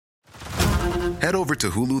Head over to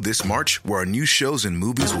Hulu this March, where our new shows and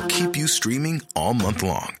movies will keep you streaming all month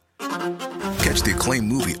long. Catch the acclaimed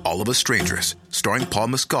movie All of Us Strangers, starring Paul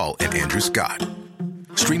Mescal and Andrew Scott.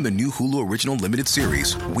 Stream the new Hulu original limited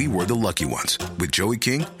series We Were the Lucky Ones with Joey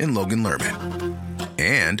King and Logan Lerman.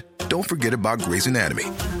 And don't forget about Grey's Anatomy.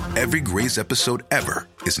 Every Grey's episode ever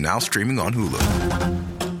is now streaming on Hulu.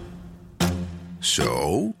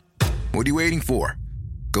 So, what are you waiting for?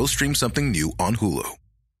 Go stream something new on Hulu.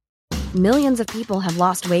 Millions of people have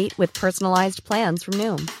lost weight with personalized plans from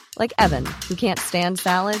Noom. Like Evan, who can't stand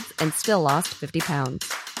salads and still lost 50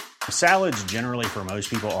 pounds. Salads generally for most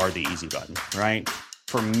people are the easy button, right?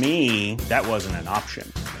 For me, that wasn't an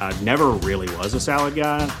option. I never really was a salad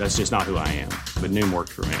guy. That's just not who I am. But Noom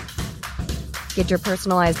worked for me. Get your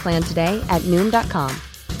personalized plan today at Noom.com.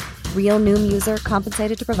 Real Noom user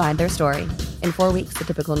compensated to provide their story. In 4 weeks, the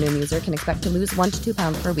typical Noom user can expect to lose 1 to 2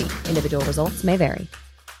 pounds per week. Individual results may vary.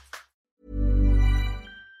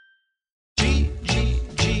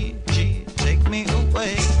 Take me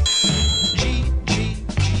away.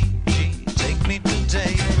 Take me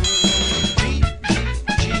today.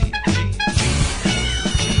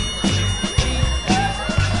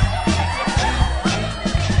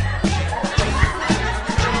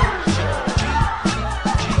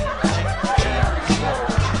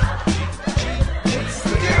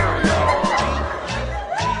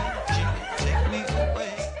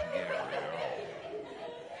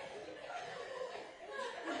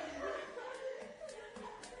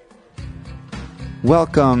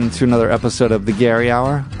 Welcome to another episode of The Gary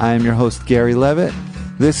Hour. I am your host, Gary Levitt.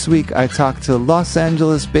 This week, I talked to Los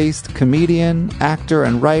Angeles-based comedian, actor,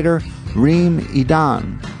 and writer Reem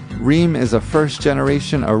Edan. Reem is a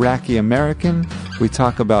first-generation Iraqi-American. We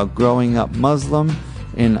talk about growing up Muslim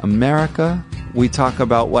in America. We talk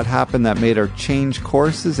about what happened that made her change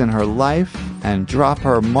courses in her life and drop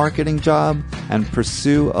her marketing job and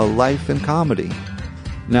pursue a life in comedy.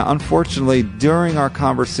 Now, unfortunately, during our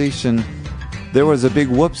conversation, there was a big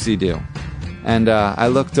whoopsie-do. And I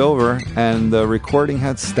looked over, and the recording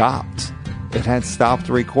had stopped. It had stopped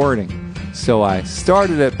recording. So I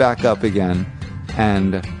started it back up again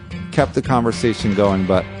and kept the conversation going,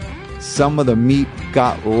 but some of the meat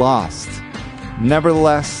got lost.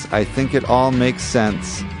 Nevertheless, I think it all makes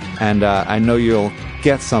sense, and I know you'll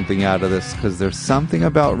get something out of this, because there's something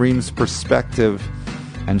about Reem's perspective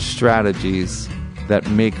and strategies that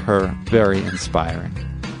make her very inspiring.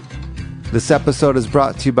 This episode is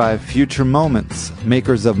brought to you by Future Moments,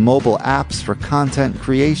 makers of mobile apps for content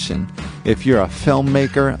creation. If you're a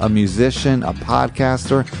filmmaker, a musician, a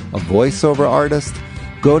podcaster, a voiceover artist,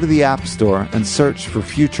 go to the App Store and search for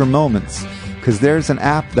Future Moments, because there's an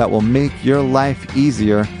app that will make your life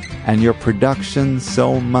easier and your production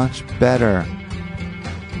so much better.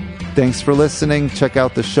 Thanks for listening. Check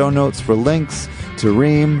out the show notes for links to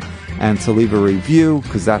Reem and to leave a review,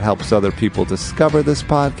 because that helps other people discover this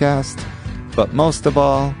podcast. But most of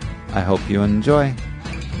all, I hope you enjoy.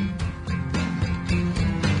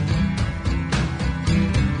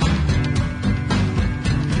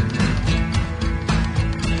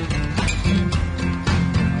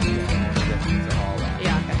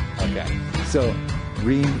 Okay. So,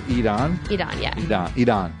 Reem Edan. Edan, yeah.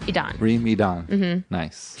 Edan. Reem Edan. Mm-hmm.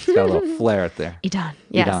 Nice. It's got a little flair there. Edan,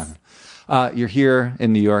 yes. Edan. You're here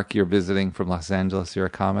in New York. You're visiting from Los Angeles. You're a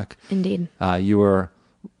comic. Indeed. You were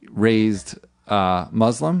raised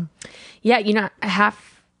Muslim? Yeah,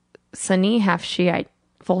 half Sunni, half Shiite.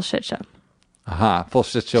 Full shit show. Aha, full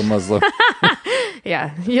shit show Muslim.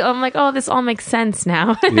 Yeah. I'm like, oh, this all makes sense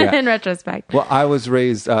now in retrospect. Well, I was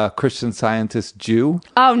raised Christian Scientist Jew.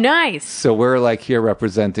 Oh, nice. So we're like here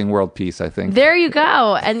representing world peace, I think. There you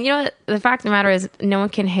go. And you know what? The fact of the matter is, no one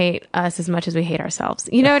can hate us as much as we hate ourselves.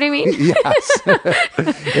 You know what I mean? Yes.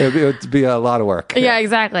 It would be a lot of work. Yeah,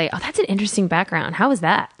 exactly. Oh, that's an interesting background. How was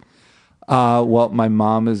that? Well, my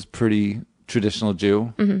mom is pretty traditional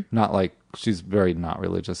Jew. Mm-hmm. Not like, she's very not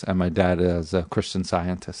religious. And my dad is a Christian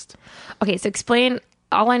Scientist. Okay, so explain.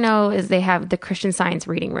 All I know is they have the Christian Science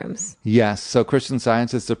reading rooms. Yes. So Christian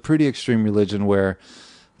Science is a pretty extreme religion where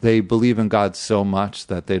they believe in God so much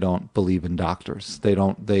that they don't believe in doctors. They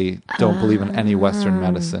don't believe in any Western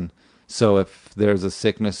medicine. So if there's a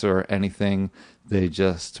sickness or anything, they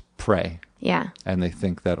just pray. Yeah. And they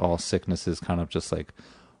think that all sickness is kind of just like,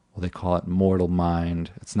 well, they call it mortal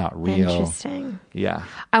mind. It's not real. Interesting. Yeah.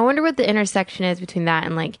 I wonder what the intersection is between that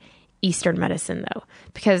and like Eastern medicine, though,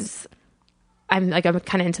 because I'm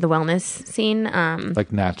kind of into the wellness scene. Like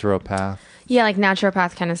naturopath. Yeah, like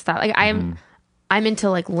naturopath kind of stuff. Like I'm into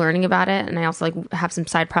like learning about it, and I also like have some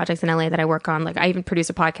side projects in LA that I work on. Like I even produce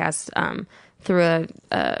a podcast through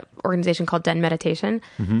a organization called Den Meditation,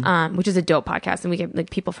 which is a dope podcast. And we get like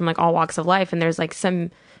people from like all walks of life. And there's like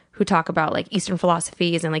some who talk about like Eastern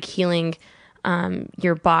philosophies and like healing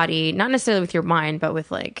your body, not necessarily with your mind, but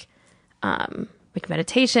with like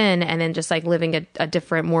meditation, and then just like living a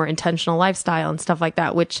different, more intentional lifestyle and stuff like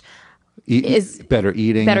that, which is better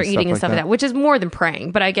eating and stuff like that, which is more than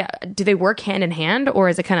praying. But do they work hand in hand, or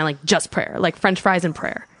is it kind of like just prayer, like French fries and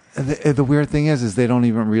prayer? The weird thing is they don't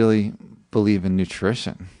even really believe in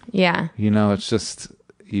nutrition. Yeah. It's just,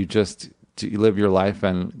 you live your life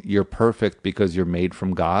and you're perfect because you're made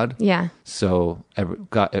from God. Yeah. So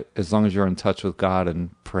God, as long as you're in touch with God and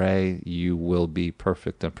pray, you will be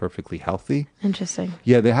perfect and perfectly healthy. Interesting.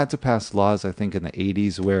 Yeah, they had to pass laws, I think, in the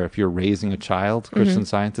 80s where if you're raising a child, Christian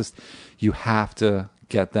scientist, you have to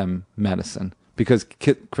get them medicine because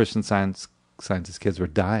Christian scientist kids were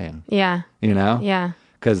dying. Yeah. Yeah.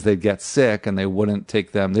 Because they'd get sick and they wouldn't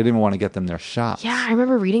take them. They didn't want to get them their shots. Yeah, I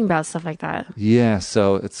remember reading about stuff like that. Yeah,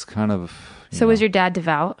 so it's kind of... So was your dad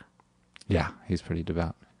devout? Yeah, he's pretty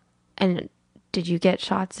devout. And did you get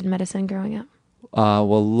shots in medicine growing up?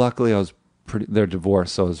 Well, luckily they're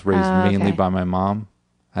divorced, so I was raised mainly by my mom.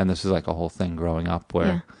 And this is like a whole thing growing up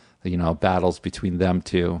where, battles between them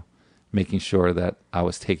two, making sure that I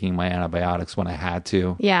was taking my antibiotics when I had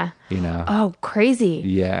to. Yeah. Oh, crazy.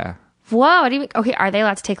 Yeah. Whoa. Okay, are they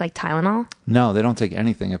allowed to take like Tylenol? No, they don't take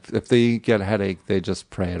anything. If they get a headache, they just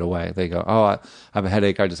pray it away. They go, I have a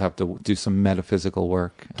headache. I just have to do some metaphysical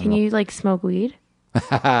work. Can you like smoke weed?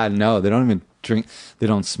 No, they don't even drink. They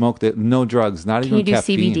don't smoke. No drugs, not even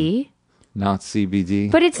caffeine. Can you do CBD? Not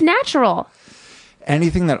CBD. But it's natural.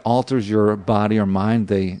 Anything that alters your body or mind,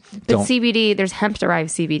 they don't. But CBD, there's hemp-derived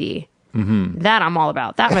CBD. Mm-hmm. That I'm all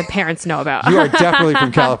about. That my parents know about. You are definitely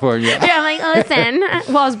from California. Yeah, I'm like, listen.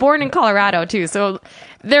 Well, I was born in Colorado too, so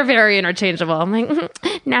they're very interchangeable. I'm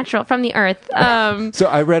like, natural from the earth. So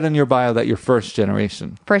I read in your bio that you're first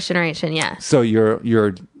generation. First generation, yeah. So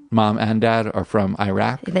your mom and dad are from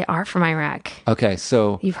Iraq? They are from Iraq. Okay,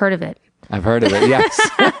 so you've heard of it. I've heard of it, yes.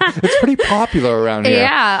 It's pretty popular around here.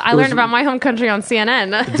 Yeah, I learned about my home country on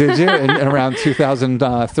CNN. Did you? In around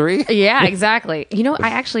 2003? Yeah, exactly. I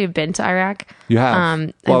actually have been to Iraq. You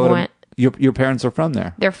have? Your parents are from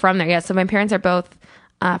there? They're from there, yeah. So my parents are both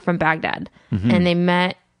from Baghdad. Mm-hmm. And they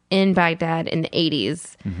met in Baghdad in the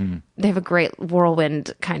 80s. Mm-hmm. They have a great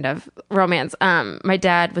whirlwind kind of romance. My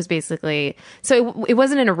dad was basically... So it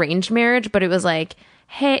wasn't an arranged marriage, but it was like...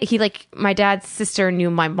 Hey, my dad's sister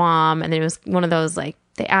knew my mom, and then it was one of those, like,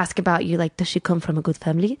 they ask about you, like, does she come from a good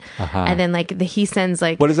family? Uh-huh. And then, like, he sends,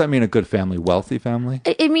 like... What does that mean, a good family? Wealthy family?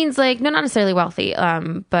 It means, like, no, not necessarily wealthy,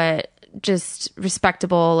 but just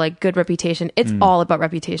respectable, like, good reputation. It's all about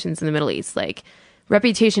reputations in the Middle East. Like,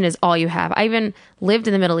 reputation is all you have. I even lived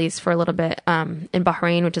in the Middle East for a little bit in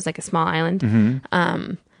Bahrain, which is, like, a small island.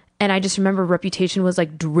 Mm-hmm. And I just remember reputation was,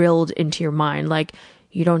 like, drilled into your mind, like...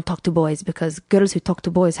 You don't talk to boys because girls who talk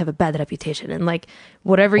to boys have a bad reputation. And like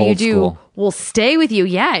whatever you do will stay with you.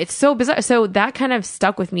 Yeah, it's so bizarre. So that kind of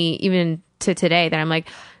stuck with me even to today that I'm like,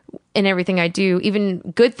 in everything I do, even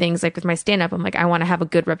good things like with my stand-up, I'm like, I want to have a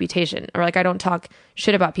good reputation. Or like I don't talk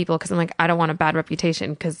shit about people because I'm like, I don't want a bad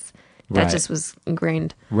reputation because that just was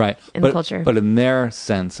ingrained in the culture. But in their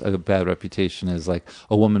sense, a bad reputation is like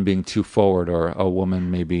a woman being too forward or a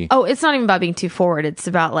woman maybe... Oh, it's not even about being too forward. It's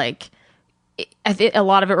about like... I think a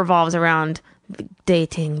lot of it revolves around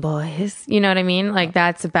dating boys. You know what I mean? Like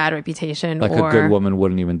that's a bad reputation. Like a good woman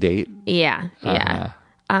wouldn't even date. Yeah, yeah.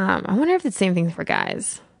 I wonder if it's the same thing for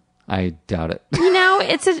guys. I doubt it.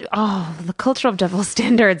 It's the culture of double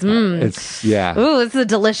standards. It's Ooh, it's a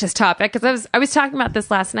delicious topic because I was talking about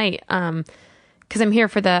this last night. Because I'm here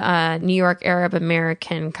for the New York Arab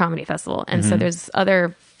American Comedy Festival, and so there's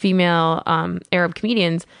other female Arab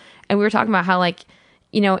comedians, and we were talking about how like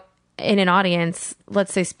in an audience,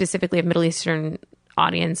 let's say specifically a Middle Eastern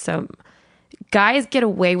audience, so guys get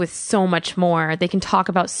away with so much more. They can talk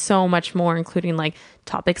about so much more, including like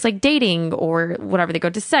topics like dating or whatever. They go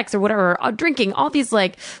to sex or whatever, drinking, all these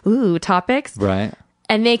like, topics. Right.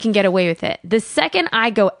 And they can get away with it. The second I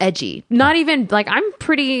go edgy, not even like I'm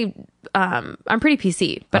pretty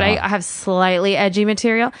PC, but I have slightly edgy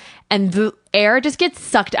material and the air just gets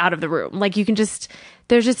sucked out of the room. Like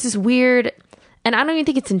there's just this weird... And I don't even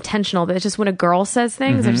think it's intentional, but it's just when a girl says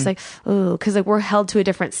things, I'm just like, oh, because like we're held to a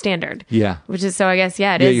different standard. Yeah. Which is, so I guess,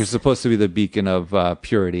 it is. Yeah, you're supposed to be the beacon of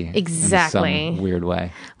purity. Exactly. In some weird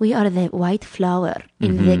way. We are the white flower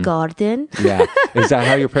in the garden. Yeah. Is that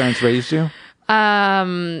how your parents raised you? Are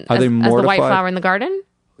they mortified? As the white flower in the garden?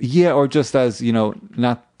 Yeah, or just as,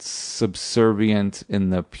 not subservient in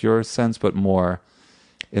the pure sense, but more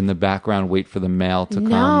in the background wait for the mail to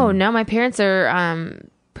come? No, my parents are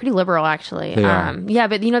pretty liberal actually. They are. Yeah,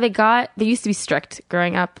 but they used to be strict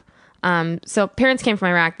growing up. So parents came from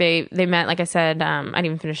Iraq. They met, like I said, I didn't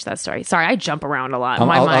even finish that story. Sorry, I jump around a lot in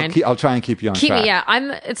my mind. I'll try and keep you on track.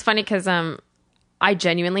 It's funny because I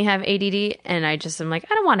genuinely have ADD, and I just am like,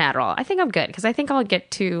 I don't want Adderall. I think I'm good because I think I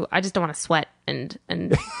just don't want to sweat and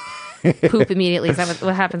poop immediately. Is that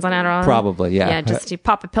what happens on Adderall? Probably, yeah. Yeah, just you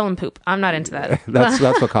pop a pill and poop. I'm not into that. That's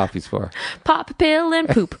what coffee's for. Pop a pill and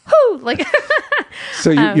poop. Whoo! Like. So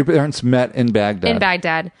your parents met in Baghdad. In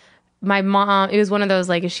Baghdad. My mom, it was one of those,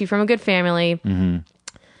 like, is she from a good family? Mm-hmm.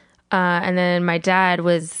 And then my dad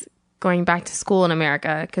was going back to school in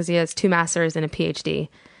America because he has 2 masters and a PhD.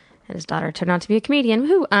 And his daughter turned out to be a comedian.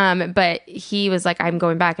 Woohoo! But he was like, I'm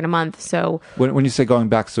going back in a month. So when you say going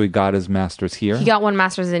back, so he got his master's here? He got 1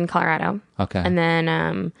 master's in Colorado. Okay. And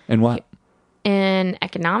then... in what? In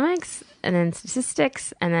economics, and then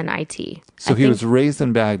statistics, and then IT. So he was raised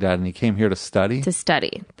in Baghdad, and he came here to study? To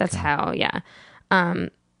study. That's how, yeah.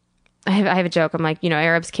 I have a joke. I'm like,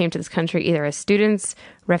 Arabs came to this country either as students,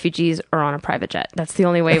 refugees, or on a private jet. That's the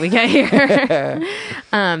only way we get here.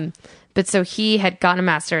 But so he had gotten a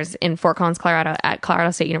master's in Fort Collins, Colorado at Colorado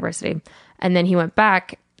State University. And then he went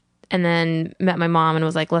back and then met my mom and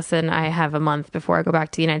was like, listen, I have a month before I go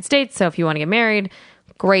back to the United States. So if you want to get married,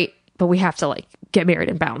 great. But we have to like get married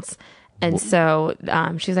and bounce. And so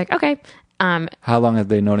she's like, okay. How long had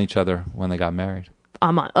they known each other when they got married?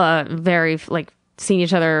 Very like seen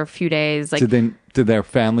each other a few days. Like, did their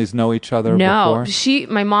families know each other? No,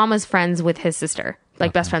 before? My mom was friends with his sister,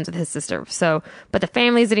 like best friends with his sister. So, but the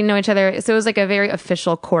families didn't know each other. So it was like a very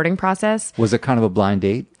official courting process. Was it kind of a blind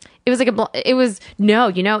date? It was like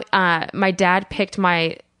my dad picked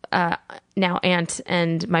my now aunt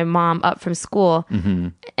and my mom up from school,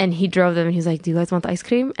 and he drove them and he's like, do you guys want the ice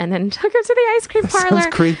cream? And then took her to the ice cream parlor.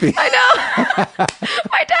 Sounds creepy. I know.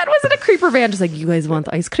 My dad was in a creeper van just like, you guys want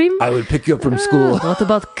the ice cream? I would pick you up from school. What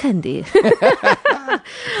about candy?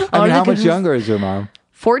 How much younger is your mom?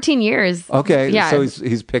 14 years. Okay, yeah. So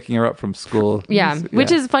he's picking her up from school. Yeah,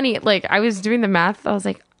 which is funny. Like, I was doing the math. I was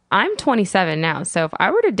like, I'm 27 now. So if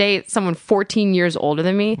I were to date someone 14 years older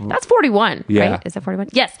than me, that's 41. Yeah. Right? Is that 41?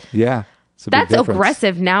 Yes. Yeah. That's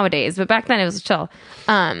aggressive nowadays, but back then it was chill.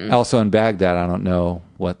 Also in Baghdad, I don't know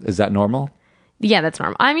is that normal? Yeah, that's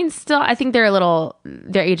normal. I mean, still, I think their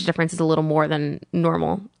age difference is a little more than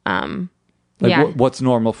normal. What's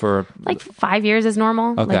normal for? Like 5 years is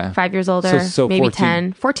normal. Okay. Like 5 years older, so maybe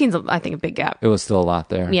 14. 10. 14's, I think, a big gap. It was still a lot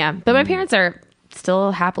there. Yeah, but my parents are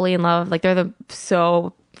still happily in love. Like, they're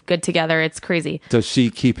so good together. It's crazy. Does she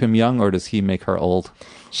keep him young or does he make her old?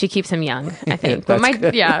 She keeps him young, I think. But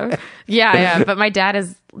But my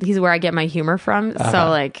dad he's where I get my humor from. So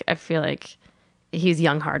like, I feel like he's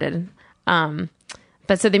young-hearted.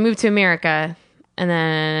 But so they moved to America, and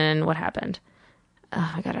then what happened?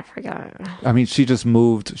 Oh my God, I forgot. I mean, she just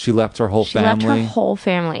moved. She left her whole family. She left her whole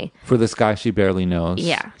family. For this guy she barely knows.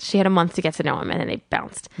 Yeah. She had a month to get to know him, and then they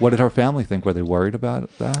bounced. What did her family think? Were they worried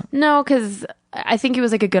about that? No, because I think it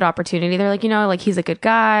was like a good opportunity. They're like, like he's a good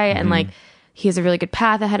guy, and like he has a really good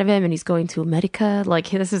path ahead of him, and he's going to America. Like,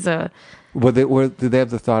 this is a... Did they have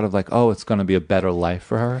the thought of like, oh, it's going to be a better life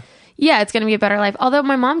for her? Yeah, it's going to be a better life. Although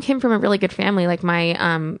my mom came from a really good family. Like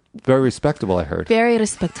my... very respectable, I heard. Very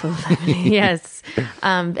respectful family, yes.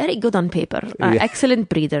 Very good on paper. Excellent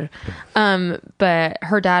breeder. But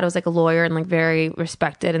her dad was like a lawyer and like very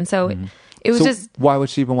respected. And so it was just... Why would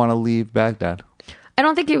she even want to leave Baghdad? I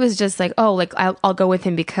don't think it was just like, oh, like I'll go with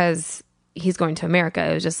him because he's going to America.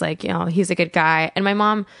 It was just like, he's a good guy. And my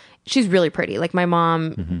mom... She's really pretty. Like, my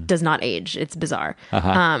mom does not age. It's bizarre.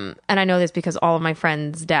 And I know this because all of my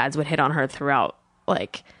friends' dads would hit on her throughout,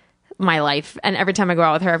 like, my life. And every time I go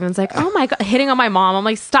out with her, everyone's like, oh my God, hitting on my mom. I'm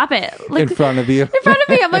like, stop it. Like, in front of you? In front of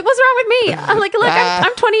me. I'm like, what's wrong with me? I'm like, look,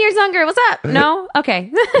 I'm 20 years younger. What's up? No?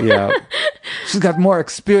 Okay. Yeah. She's got more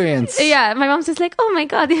experience. Yeah. My mom's just like, oh my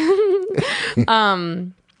God.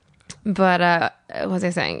 But what was I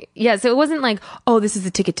saying? Yeah, so it wasn't like, oh, this is a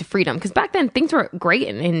ticket to freedom. Because back then, things were great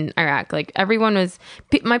in Iraq. Like, everyone was...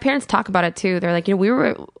 My parents talk about it, too. They're like, we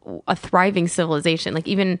were a thriving civilization. Like,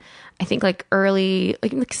 even, I think, like, early...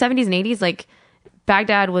 Like, in the 70s and 80s, like,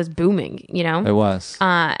 Baghdad was booming, It was.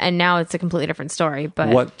 And now it's a completely different story. But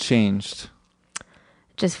what changed?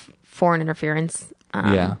 Just foreign interference.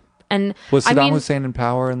 Yeah. And was Saddam Hussein in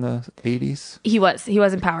power in the 80s? He was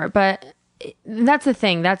in power, but... That's the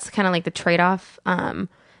thing. That's kind of like the trade-off.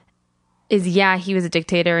 Is he was a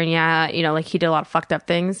dictator, and like he did a lot of fucked up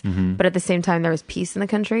things. But at the same time, there was peace in the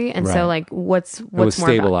country, and so like, what's more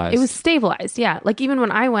stabilized? It was stabilized. Yeah. Like even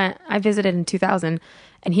when I visited in 2000,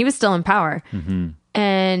 and he was still in power.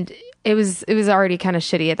 and it was already kind of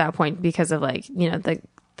shitty at that point because of like, you know,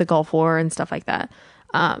 the Gulf War and stuff like that.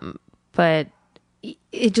 But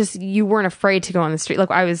it just, you weren't afraid to go on the street.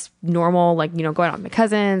 Like I was normal, like, you know, going out with my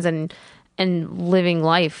cousins and living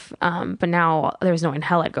life. But now there's no in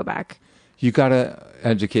hell I'd go back. You got to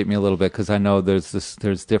educate me a little bit, because I know there's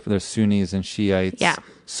Sunnis and Shiites. Yeah.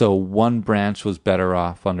 So one branch was better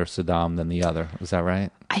off under Saddam than the other. Was that right?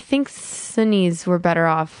 I think Sunnis were better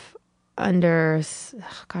off under.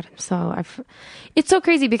 Oh God, it's so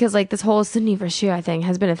crazy because like this whole Sunni versus Shia thing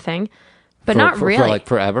has been a thing, but not really. For like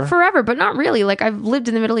forever? Forever, but not really. Like I've lived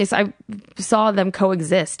in the Middle East. I saw them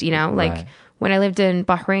coexist, you know, like Right. when I lived in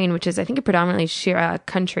Bahrain, which is I think a predominantly Shia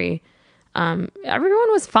country.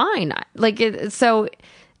 Everyone was fine. Like so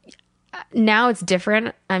now it's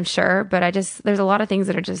different, I'm sure, but there's a lot of things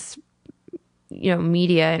that are just, you know,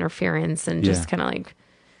 media interference and just kind of like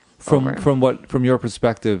from your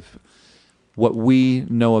perspective, what we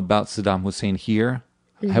know about Saddam Hussein here,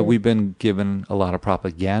 have we been given a lot of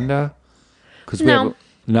propaganda? Because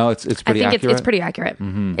no, it's pretty accurate. It's pretty accurate.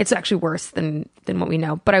 Mm-hmm. It's actually worse than what we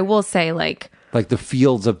know. But I will say, like the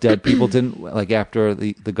fields of dead people didn't, like after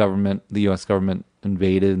the U.S. government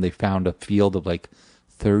invaded and they found a field of like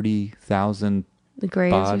 30,000 the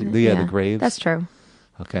graves. bodies. The graves. That's true.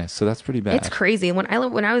 Okay, so that's pretty bad. It's crazy. When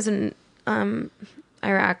I was in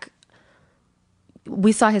Iraq,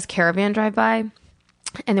 we saw his caravan drive by,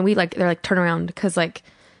 and then they're like turn around because like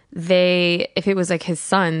if it was like his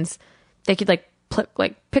sons, they could like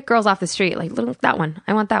pick girls off the street, like that one,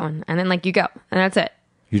 I want that one, and then like you go, and that's it.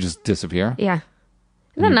 You just disappear? Yeah.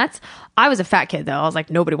 Isn't that nuts? I was a fat kid though. I was like,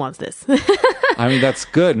 nobody wants this. I mean, that's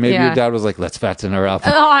good. Maybe your dad was like, let's fatten her up.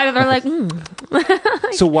 Oh, they're like,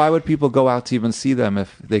 So why would people go out to even see them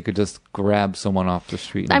if they could just grab someone off the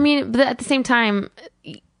street? I mean, but at the same time,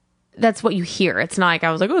 that's what you hear. It's not like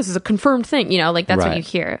I was like, oh, this is a confirmed thing. You know, like that's what you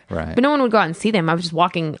hear. Right. But no one would go out and see them. I was just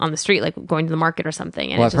walking on the street, like going to the market or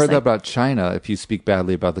something. And Well, I've heard that about China. If you speak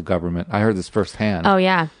badly about the government, I heard this firsthand. Oh,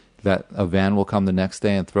 yeah. That a van will come the next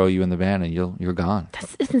day and throw you in the van and you're gone.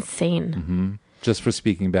 It's insane. Mm-hmm. Just for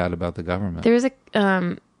speaking bad about the government. There was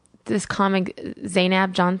this comic,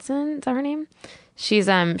 Zainab Johnson, is that her name? She's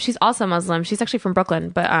also Muslim. She's actually from Brooklyn,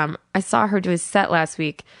 but I saw her do a set last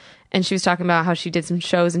week, and she was talking about how she did some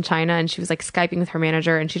shows in China, and she was like Skyping with her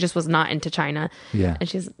manager, and she just was not into China. Yeah.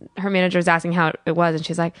 And her manager was asking how it was, and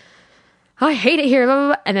she's like, oh, I hate it here, blah, blah,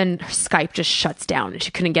 blah. And then her Skype just shuts down and she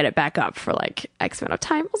couldn't get it back up for like X amount of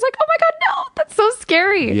time. I was like, oh my God, no, that's so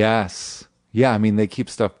scary. Yes. Yeah, I mean, they keep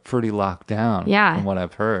stuff pretty locked down. Yeah. From what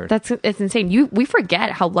I've heard. It's insane. We forget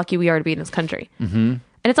how lucky we are to be in this country. Mm-hmm. And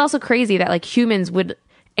it's also crazy that like humans would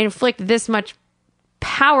inflict this much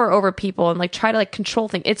power over people and like try to like control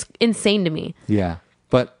things. It's insane to me. Yeah.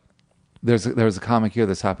 But there was a comic here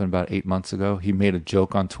that's happened about 8 months ago. He made a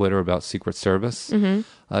joke on Twitter about Secret Service. Mm-hmm.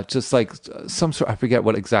 Just like some sort, I forget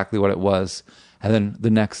exactly what it was. And then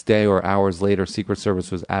the next day or hours later, Secret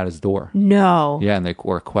Service was at his door. No. Yeah, and they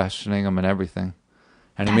were questioning him and everything.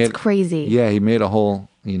 And that's crazy. Yeah, he made a whole,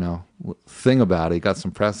 thing about it. He got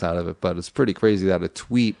some press out of it, but it's pretty crazy that a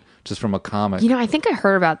tweet just from a comic. I think I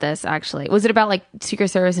heard about this actually. Was it about like Secret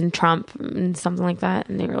Service and Trump and something like that?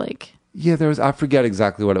 And they were like... Yeah, I forget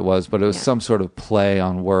exactly what it was, but it was some sort of play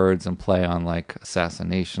on words and play on like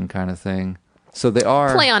assassination kind of thing. So they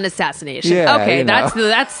are play on assassination. Yeah, okay,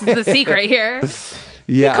 that's the secret here.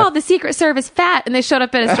 Yeah, he called the Secret Service fat, and they showed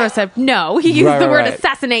up at his store and said, "No, he used the word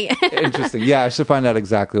assassinate." Interesting. Yeah, I should find out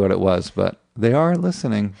exactly what it was, but they are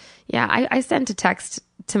listening. Yeah, I sent a text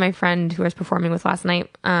to my friend who I was performing with last night.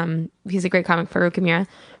 He's a great comic, Farouk Amira.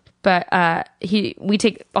 But I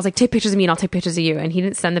was like, take pictures of me and I'll take pictures of you. And he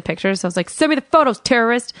didn't send the pictures. So I was like, send me the photos,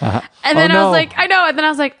 terrorist. Uh-huh. And then I was like, I know. And then I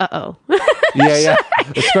was like, uh-oh. Yeah.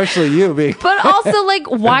 Especially you being. But also like,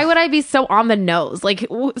 why would I be so on the nose? Like,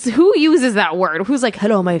 who uses that word? Who's like,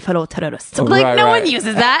 hello, my fellow terrorists? Like, no one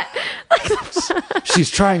uses that.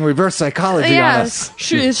 She's trying reverse psychology on us.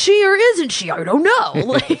 Is she or isn't she? I don't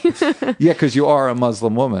know. Yeah, because you are a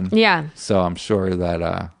Muslim woman. Yeah. So I'm sure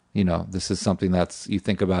that... this is something that's you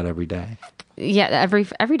think about every day. Yeah,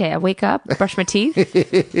 every day I wake up, brush my teeth, pop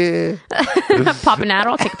an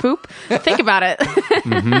Adderall, take a poop, think about it.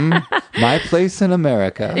 Mm-hmm. My place in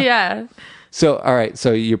America. Yeah. So, all right.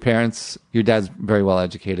 So your dad's very well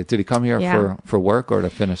educated. Did he come here for work or to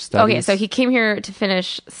finish studies? Okay, so he came here to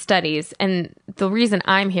finish studies. And the reason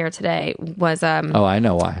I'm here today was... oh, I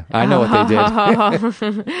know why. I know what they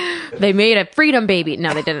did. They made a freedom baby.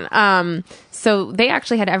 No, they didn't. So they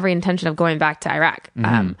actually had every intention of going back to Iraq.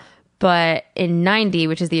 Mm-hmm. But in 90,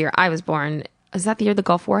 which is the year I was born, is that the year the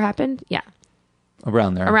Gulf War happened? Yeah.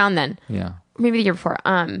 Around there. Around then. Yeah. Maybe the year before.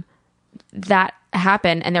 That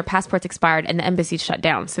happened and their passports expired and the embassy shut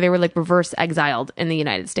down. So they were like reverse exiled in the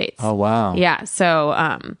United States. Oh, wow. Yeah.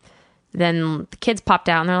 So then the kids popped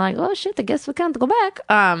out and they're like, oh shit, I guess we can't go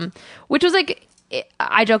back. Which was like,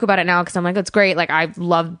 I joke about it now because I'm like, it's great. Like I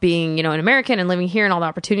love being, an American and living here and all the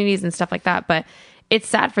opportunities and stuff like that. But it's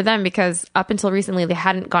sad for them because up until recently, they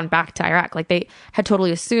hadn't gone back to Iraq. Like they had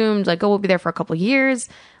totally assumed like, oh, we'll be there for a couple of years.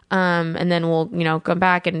 And then we'll, come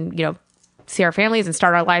back and, see our families and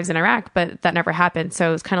start our lives in Iraq, but that never happened. So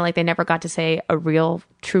it was kind of like they never got to say a real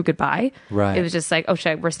true goodbye. Right. It was just like, oh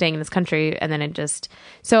shit, we're staying in this country. And then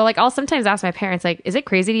so like I'll sometimes ask my parents, like, is it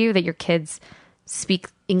crazy to you that your kids speak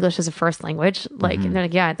English as a first language? Like, and they're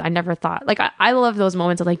like, yeah, I never thought, like, I love those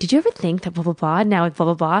moments of like, did you ever think that blah, blah, blah, now it's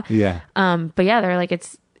blah, blah, blah. Yeah. But yeah, they're like,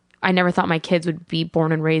 I never thought my kids would be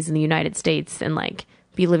born and raised in the United States and like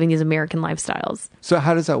be living these American lifestyles. So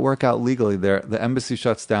how does that work out legally there? The embassy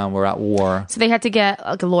shuts down. We're at war. So they had to get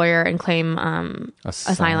like a lawyer and claim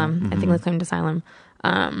asylum. I think they claimed asylum,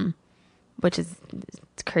 which is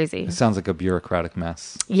it's crazy. It sounds like a bureaucratic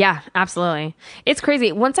mess. Yeah, absolutely. It's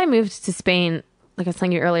crazy. Once I moved to Spain, like I was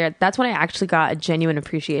telling you earlier, that's when I actually got a genuine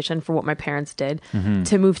appreciation for what my parents did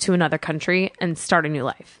to move to another country and start a new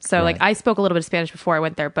life. So like I spoke a little bit of Spanish before I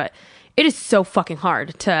went there, but it is so fucking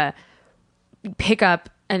hard to pick up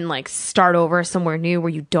and like start over somewhere new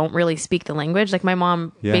where you don't really speak the language. Like my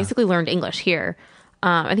mom basically learned English here.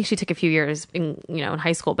 I think she took a few years in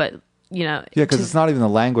high school, but because it's not even the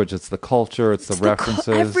language, it's the culture, it's the references,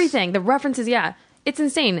 everything, the references. Yeah, it's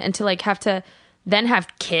insane. And to like have to then have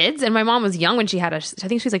kids. And my mom was young when she had I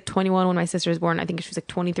think she was like 21 when my sister was born. I think she was like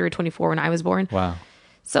 23 or 24 when I was born. Wow.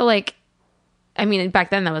 So like, I mean,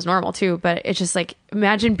 back then that was normal too, but it's just like,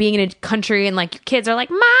 imagine being in a country and like your kids are like,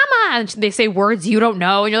 mama, and they say words you don't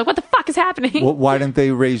know. And you're like, what the fuck is happening? Well, why didn't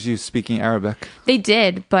they raise you speaking Arabic? They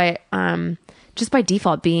did, but just by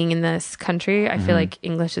default being in this country, I feel like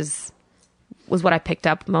English was what I picked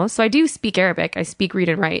up most. So I do speak Arabic. I speak, read,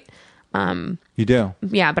 and write. You do?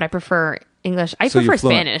 Yeah, but I prefer English. I prefer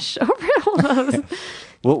Spanish.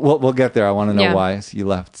 We'll get there. I want to know why you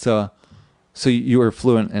left. So you were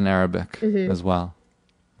fluent in Arabic as well.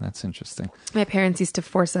 That's interesting. My parents used to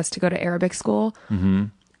force us to go to Arabic school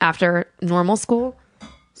after normal school.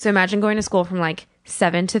 So imagine going to school from like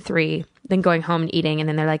 7 to 3, then going home and eating, and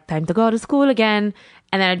then they're like, time to go to school again.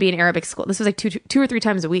 And then I'd be in Arabic school. This was like two or three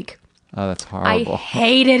times a week. Oh, that's horrible. I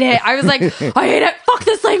hated it. I was like, I hate it. Fuck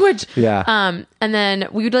this language. Yeah. And then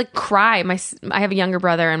we would like cry. I have a younger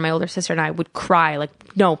brother, and my older sister and I would cry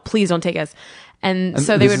like, no, please don't take us. And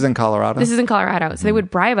so this is in Colorado? This is in Colorado. So they would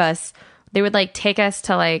bribe us. They would like take us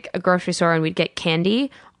to like a grocery store and we'd get candy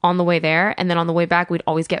on the way there. And then on the way back, we'd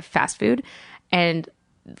always get fast food. And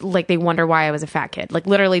like they wonder why I was a fat kid. Like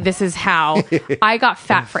literally, this is how I got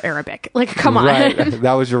fat for Arabic. Like, come on. Right.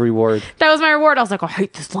 That was your reward. That was my reward. I was like, I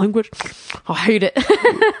hate this language. I hate it.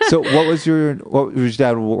 So what was your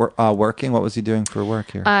dad working? What was he doing for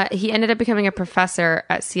work here? He ended up becoming a professor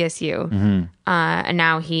at CSU. And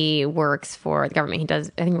now he works for the government. I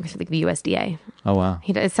think he works for like the USDA. Oh, wow.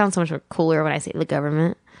 It sounds so much cooler when I say the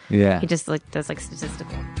government. Yeah. He just like does like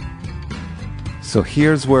statistical. So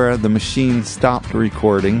here's where the machine stopped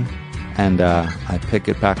recording, and I pick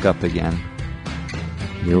it back up again.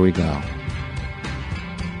 Here we go.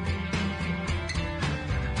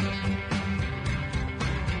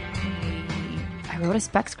 I wrote a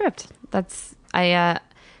spec script.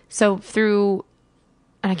 So through,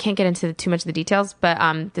 and I can't get into too much of the details,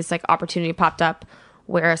 but this like opportunity popped up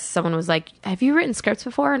where someone was like, have you written scripts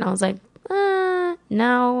before? And I was like,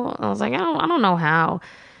 no. I was like, I don't know how.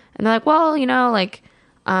 And they're like, well, like,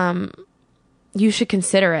 you should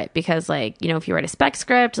consider it because like, if you write a spec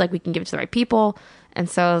script, like we can give it to the right people. And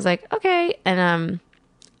so I was like, okay. And,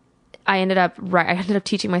 I ended up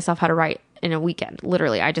teaching myself how to write in a weekend.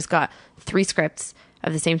 Literally. I just got 3 scripts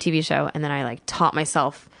of the same TV show. And then I like taught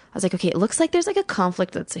myself. I was like, okay, it looks like there's like a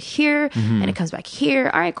conflict that's here and it comes back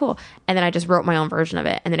here. All right, cool. And then I just wrote my own version of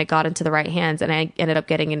it. And then it got into the right hands. And I ended up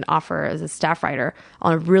getting an offer as a staff writer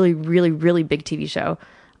on a really, really, really big TV show.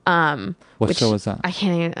 What show was that? I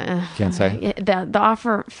can't even, can't say. The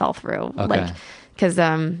offer fell through. Okay. Like, because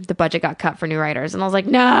the budget got cut for new writers. And I was like,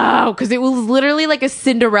 no, because it was literally like a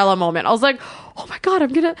Cinderella moment. I was like, oh my God,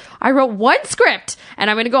 I wrote 1 script and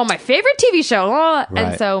I'm going to go on my favorite TV show. Right.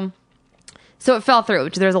 And so it fell through.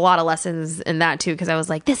 There's a lot of lessons in that too, because I was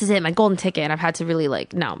like, this is it, my golden ticket. And I've had to really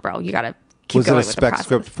like, no, bro, you got to keep going with the process. Was it a spec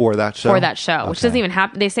script for that show? For that show, which doesn't even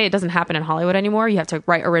happen. They say it doesn't happen in Hollywood anymore. You have to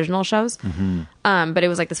write original shows. But it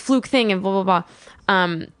was like this fluke thing and blah, blah,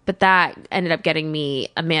 blah. But that ended up getting me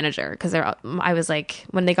a manager because I was like,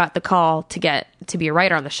 when they got the call to be a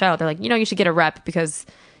writer on the show, they're like, you should get a rep because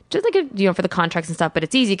just like, for the contracts and stuff, but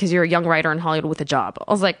it's easy because you're a young writer in Hollywood with a job.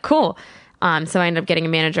 I was like, cool. So I ended up getting a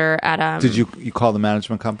manager at... Did you call the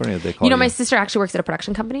management company or did they call you? My sister actually works at a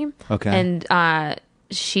production company. Okay. And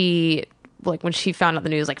she, like, when she found out the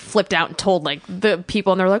news, like, flipped out and told, like, the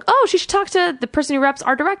people, and they were like, oh, she should talk to the person who reps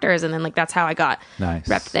our directors. And then, like, that's how I got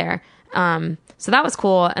repped there. So that was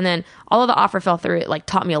cool. And then all of the offer fell through. It, like,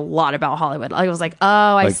 taught me a lot about Hollywood. I was like,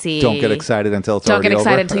 oh, I see. Don't get excited until it's already over. Don't get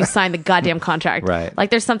excited until you sign the goddamn contract. Right. Like,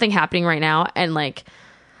 there's something happening right now, and, like...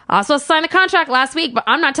 I was supposed to sign the contract last week, but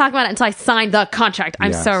I'm not talking about it until I sign the contract.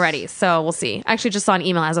 I'm so ready. So we'll see. I actually just saw an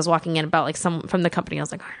email as I was walking in about like some from the company. I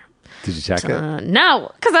was like, did you check it?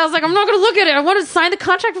 No, because I was like, I'm not going to look at it. I want to sign the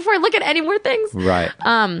contract before I look at any more things. Right.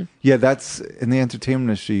 Yeah, that's in the entertainment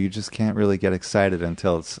industry. You just can't really get excited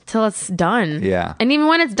until it's done. Yeah. And even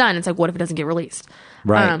when it's done, it's like, what if it doesn't get released?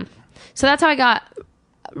 Right. So that's how I got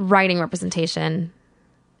writing representation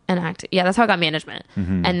and acting. Yeah, that's how I got management.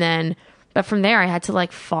 Mm-hmm. And then. But from there, I had to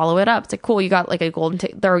like follow it up. It's like, cool, you got like a golden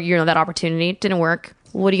ticket, that opportunity didn't work.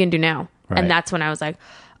 What are you gonna do now? Right. And that's when I was like,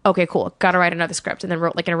 okay, cool, gotta write another script, and then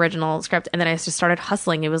wrote like an original script, and then I just started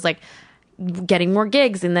hustling. It was like getting more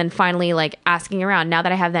gigs, and then finally like asking around. Now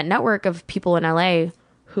that I have that network of people in LA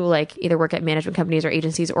who like either work at management companies or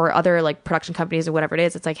agencies or other like production companies or whatever it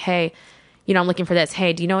is, it's like, hey, I'm looking for this.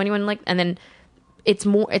 Hey, do you know anyone like? And then it's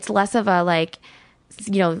less of a like.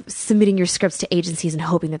 Submitting your scripts to agencies and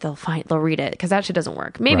hoping that they'll read it, because that shit doesn't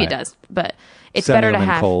work. Maybe it does, but it's better to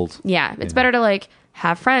have cold. Yeah, it's better to like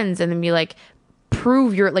have friends and then be like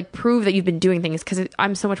prove that you've been doing things, because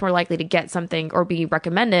I'm so much more likely to get something or be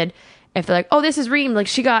recommended if they're like, oh, this is Reem, like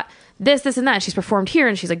she got this and that, she's performed here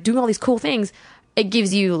and she's like doing all these cool things. It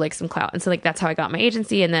gives you like some clout, and so like that's how I got my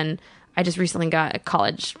agency. And then I just recently got a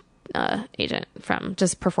college agent from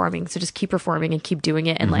just performing, so just keep performing and keep doing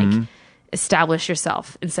it and like establish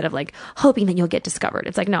yourself instead of like hoping that you'll get discovered.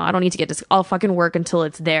 It's like, no, I don't need to get I'll fucking work until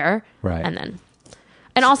it's there. Right.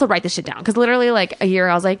 And also write this shit down, because literally like a year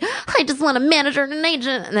I was like, I just want a manager and an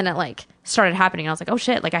agent, and then it like started happening. I was like, oh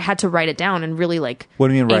shit, like I had to write it down and really like. What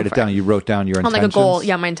do you mean write it down? You wrote down your intentions? On like a goal.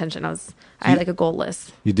 Yeah, my intention. I had like a goal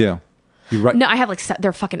list. You do? You write? No, I have like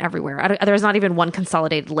they're fucking everywhere. There's not even one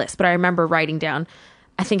consolidated list, but I remember writing down.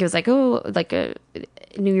 I think it was like like a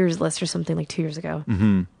New Year's list or something like 2 years ago.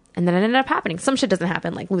 Mm-hmm. And then it ended up happening. Some shit doesn't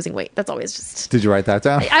happen, like losing weight. That's always just... Did you write that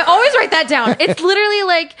down? I always write that down. It's literally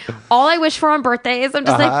like all I wish for on birthdays. I'm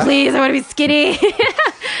just like, please, I want to be skinny.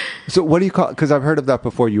 So what do you call... Because I've heard of that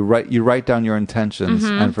before. You write down your intentions.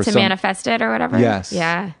 And for to manifest it or whatever? Yes.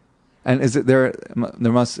 Yeah. And is there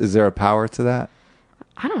a power to that?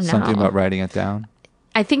 I don't know. Something about writing it down?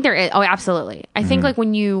 I think there is. Oh, absolutely. I think like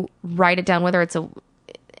when you write it down, whether it's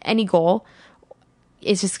any goal,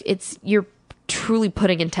 you're truly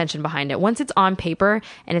putting intention behind it. Once it's on paper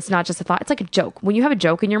and it's not just a thought, it's like a joke. When you have a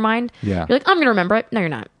joke in your mind, you're like, I'm going to remember it. No, you're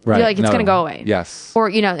not. Right. You're like, it's going to go away. Yes. Or,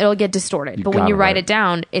 it'll get distorted. But when you write it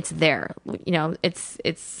down, it's there.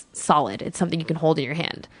 It's solid. It's something you can hold in your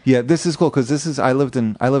hand. Yeah, this is cool because I lived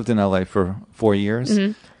in LA for 4 years.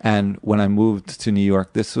 Mm-hmm. And when I moved to New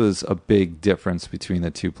York, this was a big difference between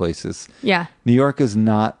the two places. Yeah. New York is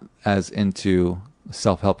not as into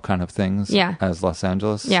self-help kind of things as Los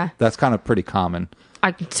Angeles. Yeah. That's kind of pretty common.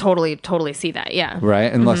 I can totally see that. Yeah.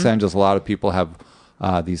 Right. In Los Angeles, a lot of people have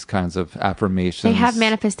these kinds of affirmations. They have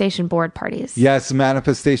manifestation board parties. Yes.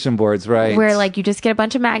 Manifestation boards. Right. Where like you just get a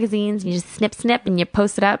bunch of magazines, you just snip and you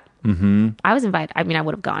post it up. Mm-hmm. I was invited. I mean, I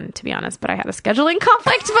would have gone, to be honest, but I had a scheduling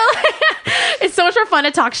conflict. But like, it's so much more fun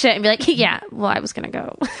to talk shit and be like, yeah, well, I was going to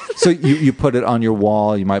go. So you put it on your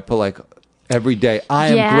wall. You might put like, every day, I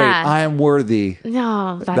am great. I am worthy.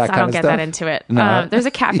 No, I don't get that into it. No. There's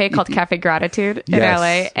a cafe called Cafe Gratitude in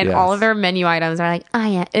LA, and all of their menu items are like,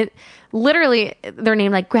 literally, they're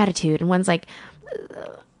named like gratitude, and one's like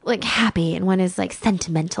happy, and one is like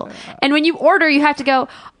sentimental. And when you order, you have to go,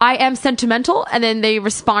 I am sentimental, and then they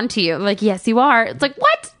respond to you like, yes, you are. It's like,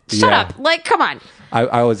 what? Shut up. Like, come on.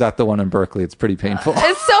 I was at the one in Berkeley. It's pretty painful.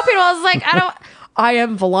 It's so painful. I was like, I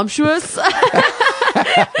am voluptuous.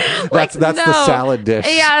 That's the salad dish.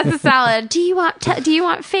 Yeah, that's the salad. Do you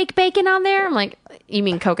want fake bacon on there? I'm like, you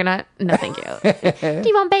mean coconut? No, thank you. Do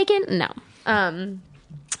you want bacon? No.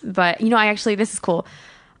 But this is cool.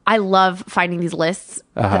 I love finding these lists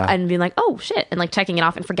and being like, oh shit, and like checking it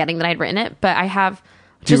off and forgetting that I'd written it. But I have.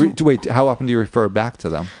 Wait, how often do you refer back to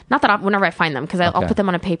them? Not that often, whenever I find them, because I'll put them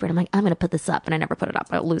on a paper and I'm like, I'm going to put this up, and I never put it up.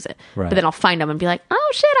 I'll lose it. Right. But then I'll find them and be like,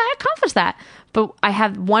 oh shit, I accomplished that. But I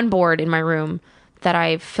have one board in my room that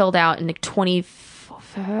I filled out in like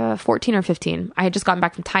 2014 or 15. I had just gotten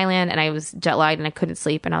back from Thailand and I was jet lagged and I couldn't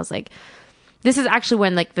sleep. And I was like, this is actually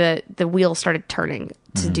when like the wheel started turning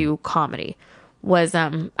to do comedy. was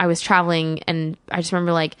I was traveling, and I just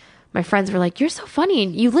remember like my friends were like, "You're so funny.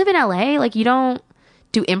 You live in LA. Like you don't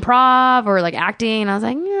do improv or like acting." And I was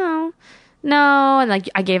like, no. And like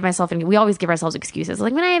I gave myself, and we always give ourselves excuses.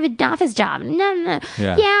 Like when I have an office job, no.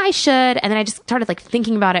 Yeah, I should. And then I just started like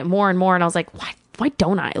thinking about it more and more. And I was like, why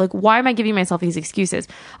don't I? Like, why am I giving myself these excuses?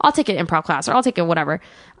 I'll take an improv class or I'll take it whatever.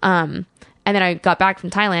 And then I got back from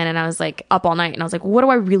Thailand and I was like up all night and I was like, what do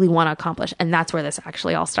I really want to accomplish? And that's where this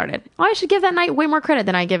actually all started. Oh, I should give that night way more credit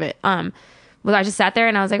than I give it. Well, I just sat there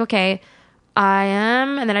and I was like, okay, I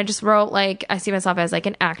am. And then I just wrote like, I see myself as like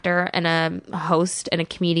an actor and a host and a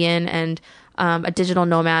comedian and a digital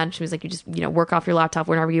nomad. She was like, you just, work off your laptop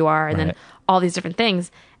wherever you are. And then all these different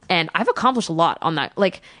things. And I've accomplished a lot on that.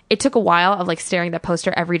 Like, it took a while of like staring at that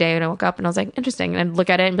poster every day when I woke up, and I was like, interesting. And I'd look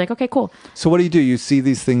at it and be like, okay, cool. So what do? You see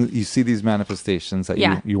these things, you see these manifestations that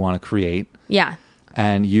you want to create. Yeah.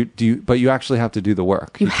 And but you actually have to do the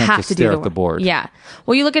work. You can't have just to stare do at the board. Yeah.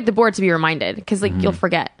 Well, you look at the board to be reminded because like you'll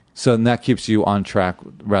forget. So and that keeps you on track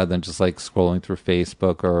rather than just like scrolling through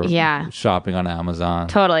Facebook or shopping on Amazon.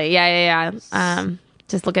 Totally. Yeah.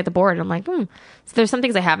 Just look at the board and I'm like, So there's some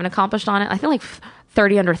things I haven't accomplished on it. I feel like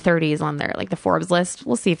 30 under 30 is on there, like the Forbes list.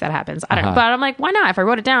 We'll see if that happens. I don't know. But I'm like, why not? If I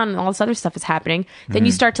wrote it down and all this other stuff is happening, then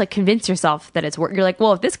you start to like convince yourself that it's work. You're like,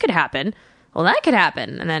 well, if this could happen, well, that could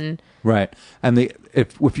happen. And then. Right. And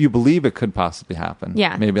if you believe it could possibly happen,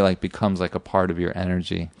 yeah, maybe like becomes like a part of your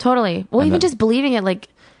energy. Totally. Well, even just believing it, like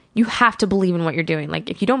you have to believe in what you're doing. Like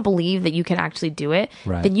if you don't believe that you can actually do it,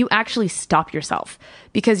 then you actually stop yourself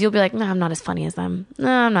because you'll be like, no, I'm not as funny as them. No,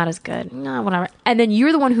 I'm not as good. No, whatever. And then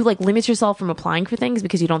you're the one who like limits yourself from applying for things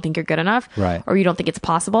because you don't think you're good enough, right? Or you don't think it's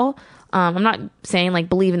possible. I'm not saying like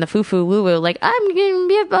believe in the foo-foo woo-woo, like I'm going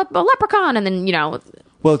to be a leprechaun. And then,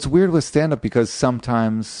 Well, it's weird with stand-up because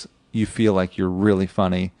sometimes you feel like you're really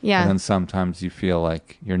funny. Yeah. And then sometimes you feel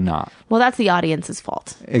like you're not. Well, that's the audience's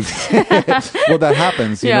fault. Well, that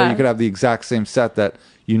happens. You know, you could have the exact same set that,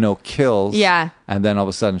 kills. Yeah. And then all of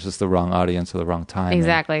a sudden it's just the wrong audience or the wrong time.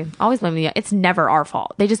 Exactly. Always blame it's never our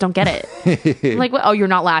fault. They just don't get it. Like, oh, you're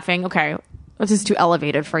not laughing. Okay. This is too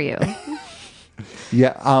elevated for you.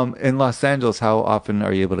 Yeah. In Los Angeles, how often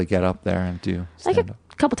are you able to get up there and do stand-up? Like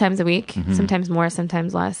a couple times a week. Sometimes more,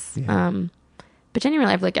 sometimes less. Yeah. But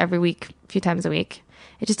genuinely, I've like every week, a few times a week.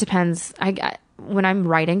 It just depends. When I'm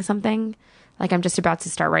writing something, like I'm just about to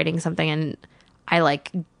start writing something, and I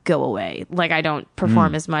like go away. Like I don't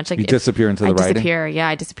perform as much. Like you disappear into the writing. Yeah,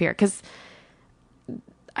 I disappear because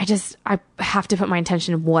I have to put my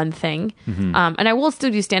attention in one thing. And I will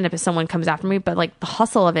still do stand up if someone comes after me. But like the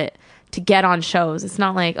hustle of it to get on shows, it's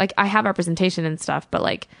not like I have representation and stuff, but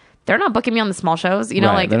like. They're not booking me on the small shows,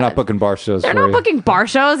 like they're not booking bar shows. They're not booking bar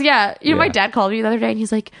shows. Yeah. My dad called me the other day and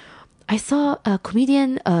he's like, I saw a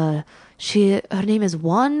comedian, her name is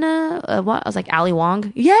What? I was like, Ali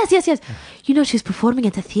Wong. Yes. She's performing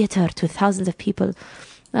at a theater to thousands of people.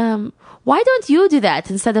 Why don't you do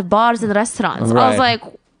that instead of bars and restaurants? Right. I was like,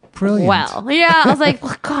 brilliant. Well, yeah. I was like,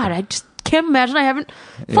 well, God, I just can't imagine I haven't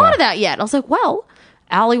thought of that yet. I was like, well,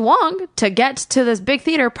 Ali Wong, to get to this big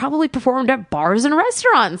theater, probably performed at bars and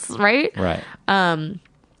restaurants, right? Right.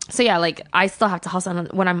 So yeah, like I still have to hustle.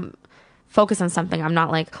 And when I'm focused on something, I'm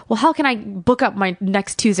not like, well, how can I book up my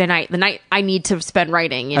next Tuesday night, the night I need to spend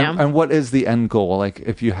writing, And what is the end goal?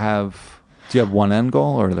 Like do you have one end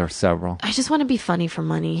goal or are there several? I just want to be funny for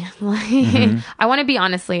money. Like I want to be,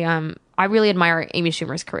 honestly, I really admire Amy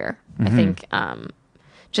Schumer's career. I think,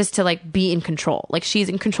 just to like be in control. Like she's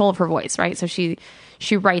in control of her voice, right? So she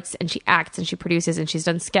writes and she acts and she produces and she's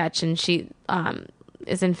done sketch and she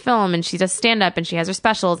is in film and she does stand up and she has her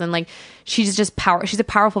specials and like she's just she's a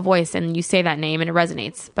powerful voice and you say that name and it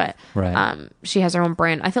resonates. But she has her own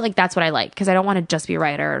brand. I feel like that's what I like because I don't want to just be a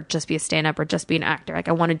writer or just be a stand up or just be an actor. Like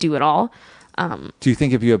I want to do it all. Do you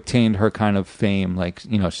think if you obtained her kind of fame, like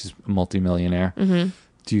she's a multimillionaire,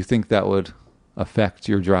 do you think that would affect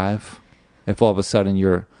your drive? If all of a sudden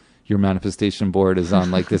your manifestation board is on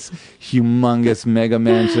like this humongous mega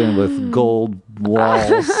mansion with gold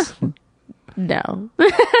walls. No,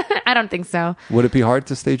 I don't think so. Would it be hard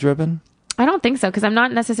to stay driven? I don't think so because I'm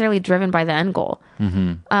not necessarily driven by the end goal.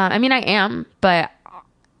 I mean, I am, but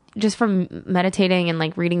just from meditating and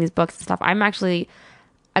like reading these books and stuff,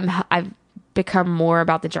 I've become more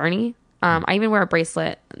about the journey. I even wear a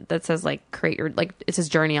bracelet that says like create your, like it says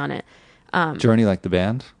journey on it. Journey like the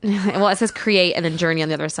band? Well, it says create and then journey on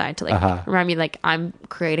the other side to like remind me like I'm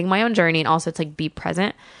creating my own journey and also to like be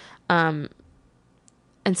present.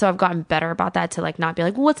 And so I've gotten better about that to like not be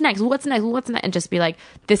like, well, what's next? And just be like,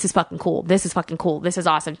 this is fucking cool. This is fucking cool. This is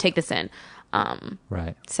awesome. Take this in.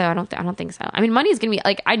 Right. So I don't think so. I mean, money is gonna be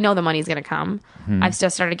like, I know the money's gonna come. I've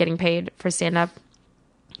just started getting paid for stand up,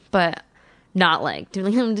 but not like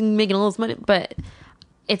doing I'm making all this money. But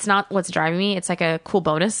it's not what's driving me. It's like a cool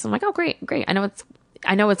bonus. I'm like, oh great. I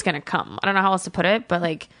know it's gonna come. I don't know how else to put it, but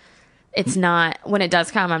like, it's not, when it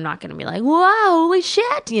does come, I'm not gonna be like, wow, holy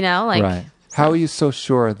shit, you know, like. Right. How are you so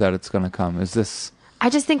sure that it's gonna come? Is this? I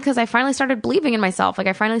just think because I finally started believing in myself. Like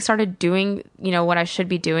I finally started doing, you know, what I should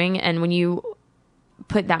be doing. And when you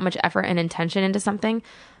put that much effort and intention into something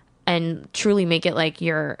and truly make it like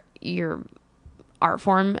your art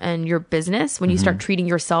form and your business, when you start treating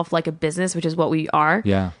yourself like a business, which is what we are,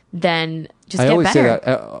 then just I get always better. say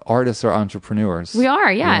that artists are entrepreneurs. We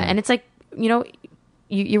are, yeah. And it's like, you know,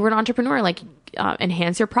 you were an entrepreneur, like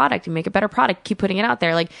enhance your product and make a better product, keep putting it out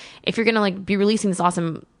there. Like if you're going to like be releasing this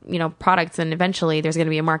awesome, you know, products, and eventually there's going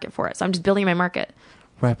to be a market for it. So I'm just building my market.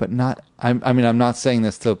 Right, but not. I mean, I'm not saying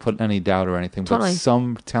this to put any doubt or anything. Totally. But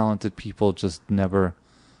some talented people just never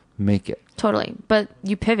make it. Totally. But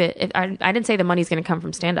you pivot. I didn't say the money's going to come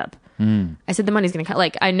from stand up. I said the money's going to come.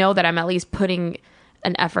 Like I know that I'm at least putting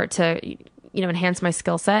an effort to, you know, enhance my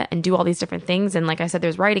skill set and do all these different things. And like I said,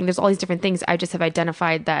 there's writing, there's all these different things. I just have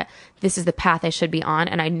identified that this is the path I should be on.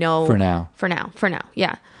 And I know for now.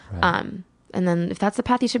 Yeah. Right. And then if that's the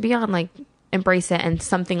path you should be on, like embrace it, and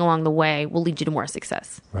something along the way will lead you to more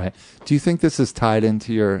success. Right. Do you think this is tied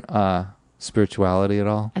into your spirituality at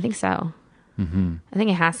all? I think so. Mm-hmm. I think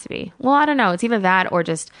it has to be. Well, I don't know. It's either that or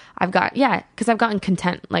just because I've gotten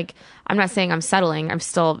content. Like I'm not saying I'm settling. I'm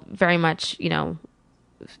still very much, you know,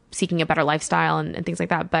 seeking a better lifestyle and things like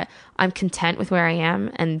that. But I'm content with where I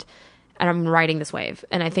am, and I'm riding this wave.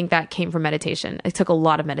 And I think that came from meditation. It took a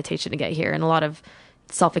lot of meditation to get here, and a lot of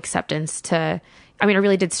self-acceptance I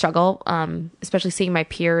really did struggle, especially seeing my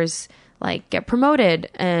peers like get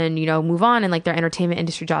promoted and, you know, move on and like their entertainment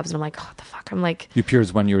industry jobs. And I'm like, oh, what the fuck? I'm like, your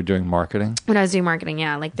peers when you were doing marketing? When I was doing marketing,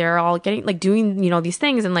 yeah. Like they're all getting like doing, you know, these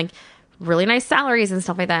things and like really nice salaries and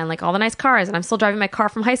stuff like that. And like all the nice cars. And I'm still driving my car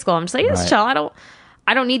from high school. I'm just like, it's chill.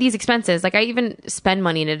 I don't need these expenses. Like I even spend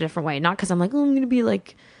money in a different way. Not because I'm like, oh, I'm going to be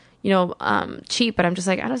like, you know, cheap. But I'm just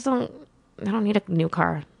like, I don't need a new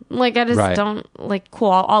car. Like I just don't like,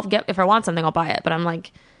 cool. I'll get, if I want something, I'll buy it. But I'm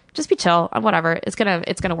like, just be chill. Whatever. It's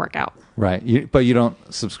gonna work out. Right. But you don't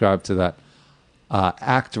subscribe to that.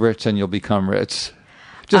 Act rich and you'll become rich.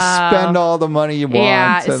 Just spend all the money you want.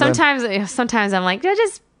 Yeah. Sometimes I'm like,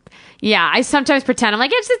 I sometimes pretend I'm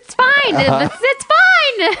like, it's fine. It's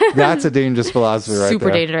fine. That's a dangerous philosophy, right? Super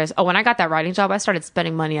there. dangerous. Oh, when I got that writing job, I started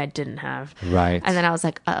spending money I didn't have. Right. And then I was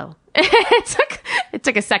like, oh. It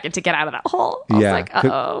took a second to get out of that hole. I was like,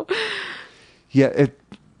 uh-oh. Yeah,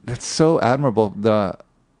 it's so admirable, the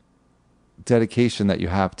dedication that you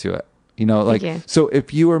have to it. You know, like, so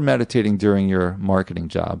if you were meditating during your marketing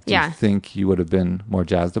job, do you think you would have been more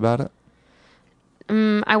jazzed about it?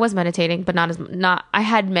 I was meditating, but I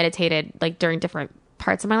had meditated like during different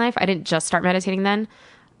parts of my life. I didn't just start meditating then.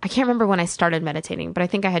 I can't remember when I started meditating, but I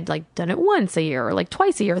think I had like done it once a year or like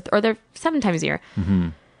twice a year or 7 times a year.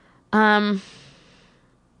 Mm-hmm.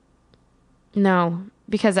 No,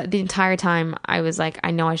 because the entire time I was like,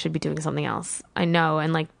 I know I should be doing something else. I know.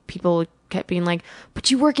 And like people kept being like,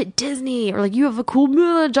 but you work at Disney, or like you have a cool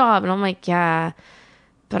job. And I'm like, yeah,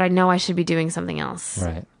 but I know I should be doing something else.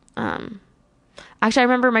 Right. Actually, I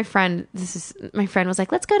remember my friend was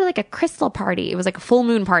like, let's go to like a crystal party. It was like a full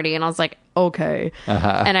moon party. And I was like, okay.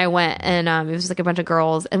 Uh-huh. And I went, and it was just like a bunch of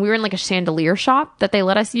girls, and we were in like a chandelier shop that they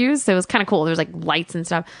let us use. So it was kind of cool. There was like lights and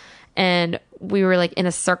stuff. And we were like in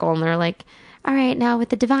a circle, and they're like, all right, now with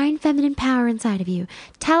the divine feminine power inside of you,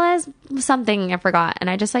 tell us something. I forgot. And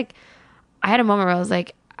I just like, I had a moment where I was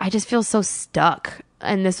like, I just feel so stuck.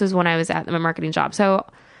 And this was when I was at my marketing job. So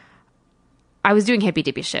I was doing hippie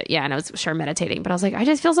dippy shit. Yeah. And I was sure meditating, but I was like, I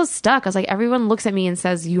just feel so stuck. I was like, everyone looks at me and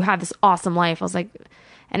says, you have this awesome life. I was like,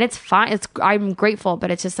 and it's fine. I'm grateful, but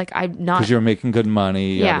it's just like, I'm not. Because you're making good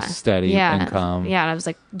money. You have a steady income. Yeah. And I was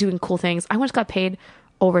like doing cool things. I once got paid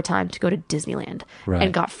overtime to go to Disneyland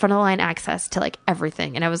and got front of the line access to like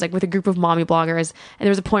everything. And I was like with a group of mommy bloggers, and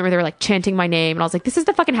there was a point where they were like chanting my name, and I was like, this is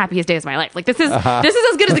the fucking happiest days of my life. Like this is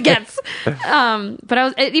as good as it gets. But I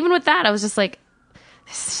was, even with that, I was just like,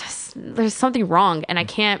 there's something wrong, and I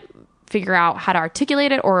can't figure out how to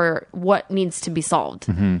articulate it or what needs to be solved.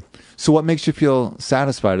 Mm-hmm. So what makes you feel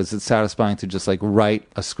satisfied? Is it satisfying to just like write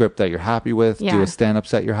a script that you're happy with, do a stand-up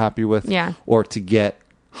set you're happy with, or to get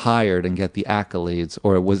hired and get the accolades?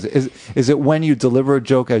 Or is it when you deliver a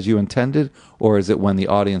joke as you intended, or is it when the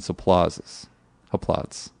audience applauds?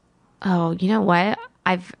 Oh, you know what?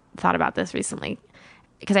 I've thought about this recently,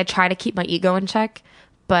 because I try to keep my ego in check,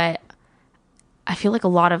 but I feel like a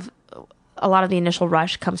lot of a lot of the initial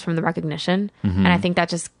rush comes from the recognition. And I think that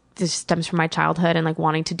just stems from my childhood and like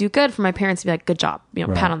wanting to do good for my parents to be like, good job, you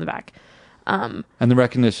know, pat on the back. And the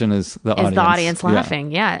recognition is the audience. The audience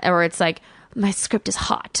laughing. Yeah. Or it's like, my script is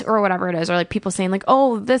hot or whatever it is. Or like people saying like,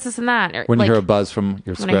 oh, this and that. Or when like, you hear a buzz from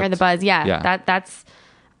your script. When I hear the buzz. Yeah. That's,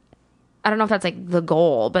 I don't know if that's like the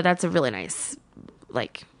goal, but that's a really nice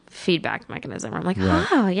like feedback mechanism where I'm like,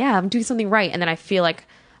 oh yeah, I'm doing something right. And then I feel like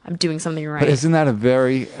I'm doing something right. But isn't that a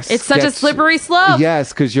very It's such a slippery slope.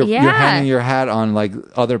 Yes, because you're hanging your hat on like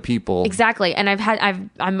other people. Exactly. And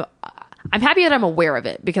I'm happy that I'm aware of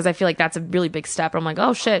it because I feel like that's a really big step. I'm like,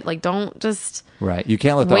 oh shit, like don't just Right. You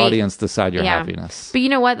can't let the audience decide your happiness. But you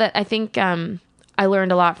know what? That I think I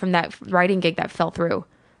learned a lot from that writing gig that fell through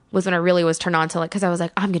was when I really was turned on to like, because I was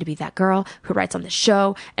like, I'm going to be that girl who writes on the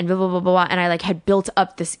show and blah, blah, blah, blah. And I like had built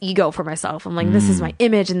up this ego for myself. I'm like, this is my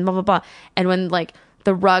image and blah, blah, blah. And when like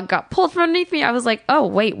the rug got pulled from underneath me, I was like, oh,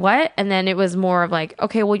 wait, what? And then it was more of like,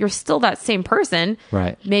 okay, well, you're still that same person.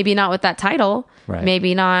 Right. Maybe not with that title. Right.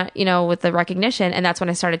 Maybe not, you know, with the recognition. And that's when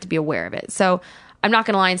I started to be aware of it. So I'm not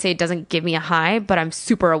going to lie and say it doesn't give me a high, but I'm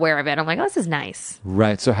super aware of it. I'm like, oh, this is nice.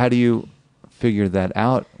 Right. So how do you figure that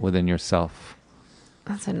out within yourself?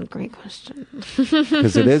 That's a great question.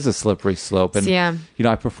 Because it is a slippery slope. And, yeah. you know,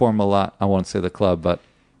 I perform a lot. I won't say the club, but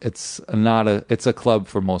it's a club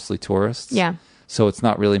for mostly tourists. Yeah. So it's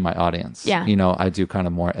not really my audience. Yeah. You know, I do kind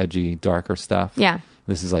of more edgy, darker stuff. Yeah.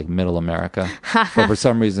 This is like middle America. But for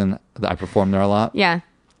some reason, I perform there a lot. Yeah.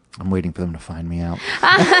 I'm waiting for them to find me out.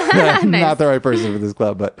 I'm not the right person for this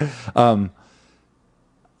club, but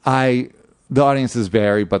the audiences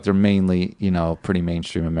vary, but they're mainly, you know, pretty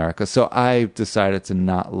mainstream America. So I decided to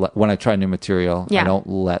not when I try new material, I don't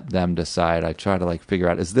let them decide. I try to like figure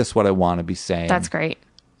out, is this what I want to be saying? That's great.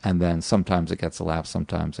 And then sometimes it gets a laugh.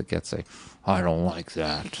 Sometimes it gets I don't like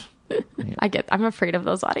that. Yeah. I'm afraid of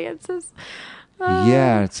those audiences.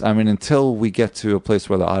 Yeah. Until we get to a place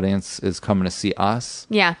where the audience is coming to see us.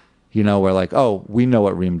 Yeah. You know, we're like, oh, we know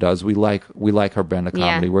what Reem does. We like her brand of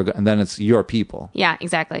comedy. Yeah. And then it's your people. Yeah,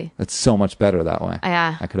 exactly. It's so much better that way.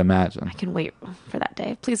 Yeah. I could imagine. I can wait for that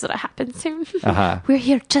day. Please let it happen soon. Uh-huh. We're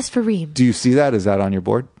here just for Reem. Do you see that? Is that on your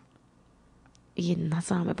board? Yeah, that's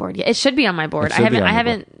not on my board. Yeah, it should be on my board. I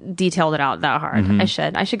haven't detailed it out that hard.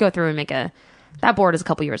 Mm-hmm. I should go through and make that board is a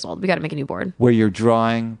couple years old. We got to make a new board. Where you're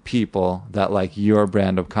drawing people that like your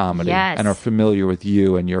brand of comedy and are familiar with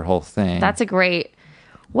you and your whole thing.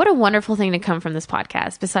 What a wonderful thing to come from this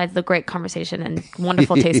podcast, besides the great conversation and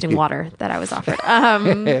wonderful tasting water that I was offered.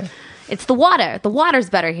 It's the water. The water's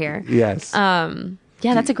better here. Yes. Yeah,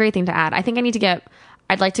 that's a great thing to add. I think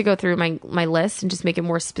I'd like to go through my list and just make it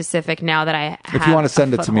more specific now that I have. If you want to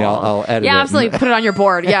send it to me, I'll edit it. Yeah, absolutely. Put it on your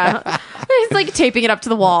board. Yeah. It's like taping it up to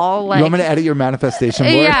the wall. Like, you want me to edit your manifestation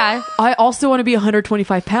board? Yeah. I also want to be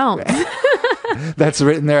 125 pounds. That's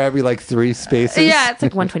written there every like 3 spaces. Yeah, it's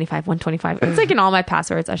like 125, 125. It's like in all my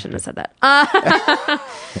passwords. I shouldn't have said that.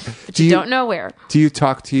 But you don't know where. Do you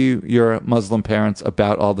talk to your Muslim parents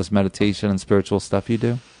about all this meditation and spiritual stuff you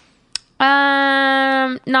do?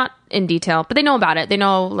 Not in detail, but they know about it. They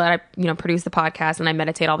know that I, produce the podcast and I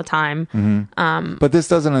meditate all the time. Mm-hmm. But this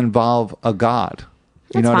doesn't involve a god.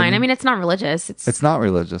 That's fine. I mean, it's not religious. It's not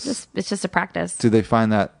religious. It's just a practice. Do they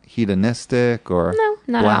find that hedonistic or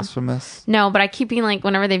not blasphemous? No, but I keep being like,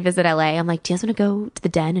 whenever they visit LA, I'm like, do you guys want to go to the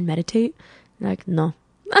den and meditate? And they're like, no.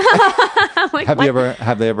 Like,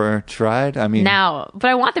 have they ever tried? I mean, no, but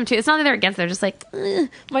I want them to. It's not that they're against it. They're just like,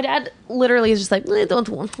 my dad literally is just like, I don't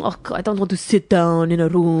want to sit down in a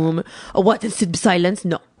room or what and sit in silence.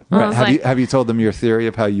 No. Right. Have you told them your theory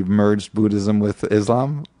of how you've merged Buddhism with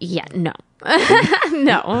Islam? Yeah, no.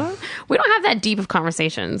 No. We don't have that deep of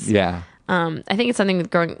conversations. Yeah. I think it's something with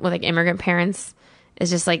growing with like immigrant parents is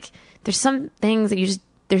just like, there's some things that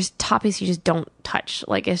there's topics you just don't touch.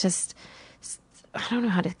 Like, it's just, I don't know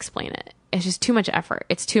how to explain it. It's just too much effort.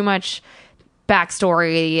 It's too much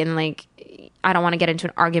backstory, and like, I don't want to get into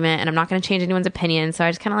an argument, and I'm not going to change anyone's opinion. So I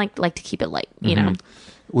just kind of like to keep it light, you know?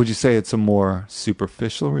 Would you say it's a more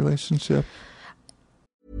superficial relationship?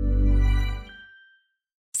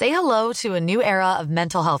 Say hello to a new era of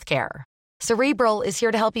mental health care. Cerebral is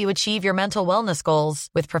here to help you achieve your mental wellness goals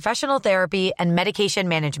with professional therapy and medication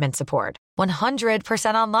management support.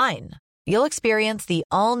 100% online. You'll experience the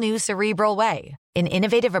all-new Cerebral Way, an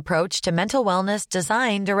innovative approach to mental wellness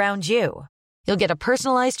designed around you. You'll get a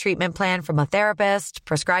personalized treatment plan from a therapist,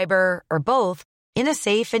 prescriber, or both in a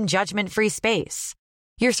safe and judgment-free space.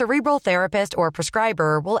 Your Cerebral therapist or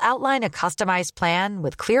prescriber will outline a customized plan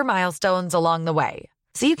with clear milestones along the way,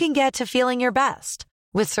 so you can get to feeling your best.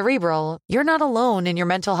 With Cerebral, you're not alone in your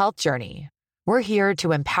mental health journey. We're here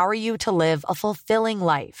to empower you to live a fulfilling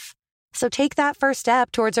life. So take that first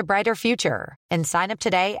step towards a brighter future and sign up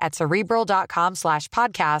today at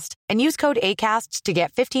Cerebral.com/podcast and use code ACAST to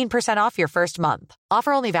get 15% off your first month.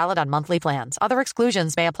 Offer only valid on monthly plans. Other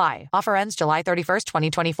exclusions may apply. Offer ends July 31st,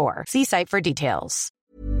 2024. See site for details.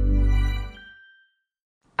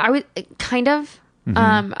 I would kind of.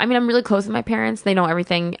 I mean, I'm really close with my parents. They know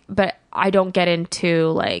everything, but I don't get into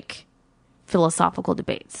like philosophical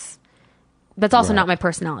debates. That's also not my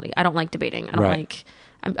personality. I don't like debating. I don't like.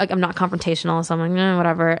 I'm not confrontational, so I'm like,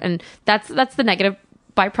 whatever. And that's the negative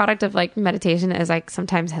byproduct of like meditation is like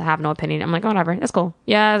sometimes I have no opinion. I'm like, whatever, it's cool.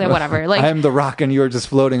 Yeah, whatever. Like I'm the rock and you're just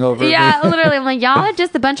floating over. Yeah, me. literally. I'm like, y'all are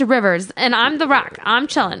just a bunch of rivers, and I'm the rock. I'm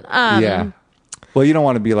chilling. Yeah. Well, you don't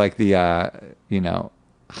want to be like the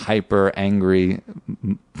hyper angry.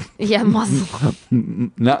 Yeah,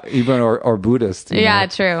 Muslim. Not even or Buddhist. Yeah,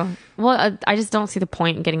 true. Well, I just don't see the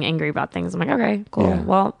point in getting angry about things. I'm like, okay, cool. Yeah.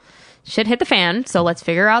 Well, shit hit the fan, so let's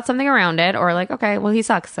figure out something around it. Or like, okay, well, he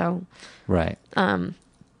sucks, so. Right. No,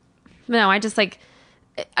 I just like,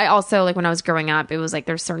 I also like when I was growing up, it was like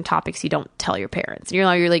there's certain topics you don't tell your parents. You're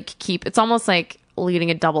like it's almost like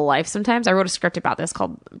leading a double life sometimes. I wrote a script about this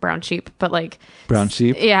called Brown Sheep, but like. Brown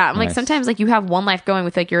Sheep? Yeah. I'm like, Nice. sometimes like you have one life going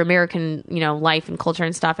with like your American, life and culture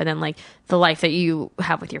and stuff. And then like the life that you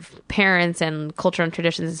have with your parents and culture and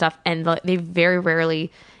traditions and stuff. And they very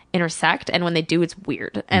rarely intersect, and when they do, it's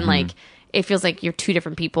weird, and like it feels like you're two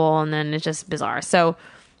different people, and then it's just bizarre. So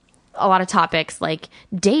a lot of topics like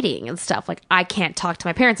dating and stuff, like I can't talk to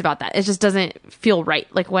my parents about that. It just doesn't feel right.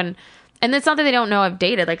 Like when, and it's not that they don't know I've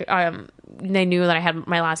dated, like they knew that I had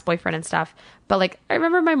my last boyfriend and stuff, but like I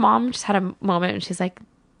remember my mom just had a moment and she's like,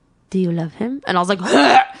 do you love him? And I was like,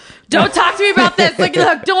 don't talk to me about this. Like,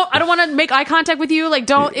 I don't want to make eye contact with you. Like,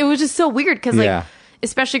 don't. It was just so weird because like,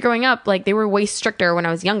 especially growing up, like they were way stricter when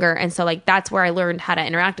I was younger. And so like, that's where I learned how to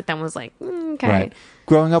interact with them, was like, okay. Right.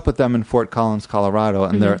 Growing up with them in Fort Collins, Colorado,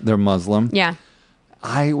 and they're Muslim. Yeah.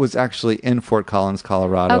 I was actually in Fort Collins,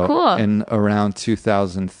 Colorado cool. in around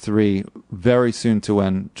 2003, very soon to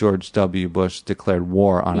when George W. Bush declared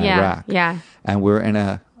war on Iraq. Yeah. And we were in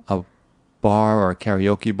a bar or a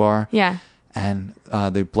karaoke bar. Yeah. And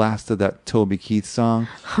they blasted that Toby Keith song.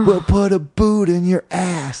 We'll put a boot in your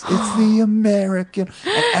ass. It's the American.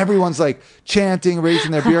 And everyone's like chanting,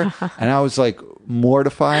 raising their beer. And I was like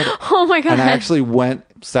mortified. Oh my God. And I actually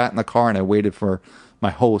sat in the car and I waited for my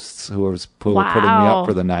hosts who were putting me up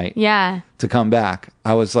for the night to come back.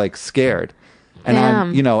 I was like scared. And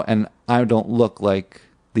and I don't look like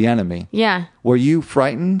the enemy. Yeah. Were you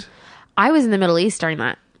frightened? I was in the Middle East during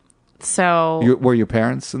that. So were your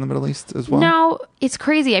parents in the Middle East as well? No, it's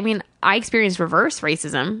crazy. I mean, I experienced reverse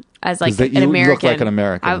racism as like an you American. look like an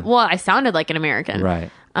American. I sounded like an American. Right.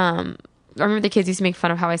 I remember the kids used to make fun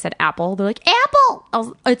of how I said apple. They're like,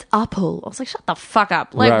 apple. It's apple. I was like, shut the fuck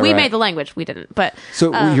up. Like, we made the language. We didn't. But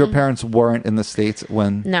so your parents weren't in the States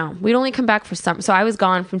when? No, we'd only come back for some. So I was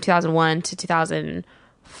gone from 2001 to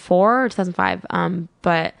 2004 or 2005.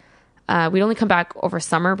 But we'd only come back over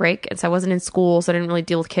summer break. And so I wasn't in school. So I didn't really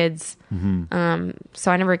deal with kids.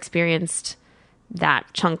 So I never experienced that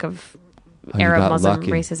chunk of Arab Muslim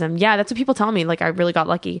racism. Yeah, that's what people tell me. Like, I really got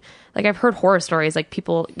lucky. Like, I've heard horror stories, like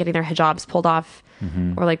people getting their hijabs pulled off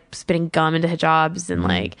or like spitting gum into hijabs and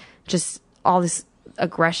like just all this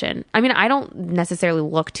aggression. I mean, I don't necessarily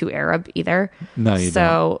look too Arab either. No, you don't.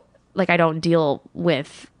 So like, I don't deal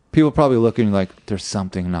with... People probably looking like there's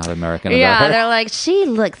something not American about her. Yeah, they're like, she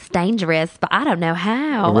looks dangerous, but I don't know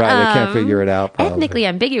how. Right, they can't figure it out. Probably. Ethnically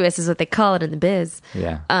ambiguous is what they call it in the biz.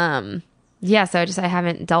 Yeah. Yeah, so I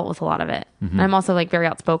haven't dealt with a lot of it. I'm also like very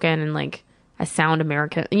outspoken and like I sound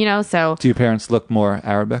American, so. Do your parents look more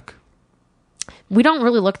Arabic? We don't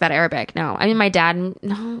really look that Arabic, no. I mean, my dad,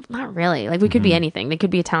 no, not really. Like, we could be anything. They could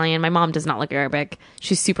be Italian. My mom does not look Arabic.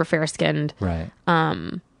 She's super fair-skinned. Right.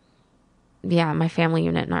 Yeah, my family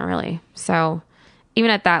unit, not really. So even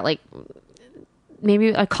at that, like,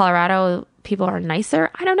 maybe Colorado people are nicer.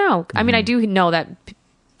 I don't know. I mean, I do know that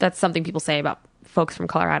that's something people say about folks from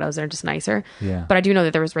Colorado, is they're just nicer. Yeah. But I do know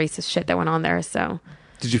that there was racist shit that went on there, so.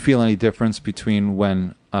 Did you feel any difference between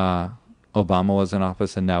when Obama was in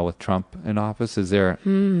office and now with Trump in office? Is there...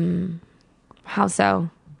 How so?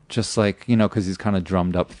 Just like, because he's kind of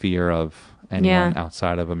drummed up fear of anyone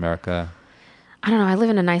outside of America. I don't know. I live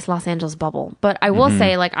in a nice Los Angeles bubble, but I will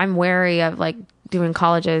say, like, I'm wary of like doing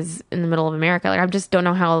colleges in the middle of America. Like, I just don't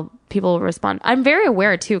know how people respond. I'm very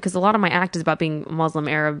aware too, because a lot of my act is about being Muslim,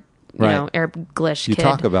 Arab, Arab Glish You kid.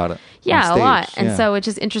 talk about it. Yeah, a lot. And so it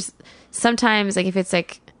just interests. Sometimes, like, if it's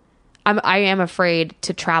like, I am afraid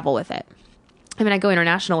to travel with it. I mean, I go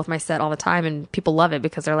international with my set all the time, and people love it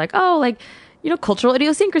because they're like, oh, like, cultural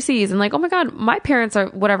idiosyncrasies and like, oh my God, my parents are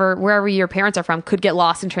wherever your parents are from could get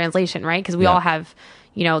lost in translation, right? Because we all have,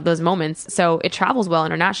 those moments. So it travels well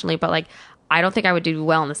internationally, but like, I don't think I would do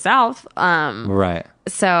well in the South. Right.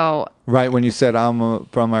 So. Right. When you said I'm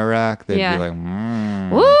from Iraq, they'd be like,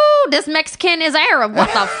 woo, this Mexican is Arab.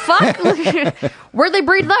 What the fuck? Where'd they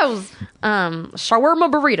breed those?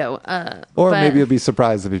 Shawarma burrito. Or maybe you'll be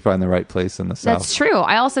surprised if you find the right place in the South. That's true.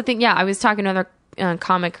 I also think, I was talking to another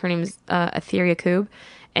comic. Her name's Etheria Koob,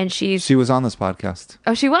 and she was on this podcast.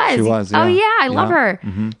 Oh, she was. She was. Yeah. Oh yeah, I love her.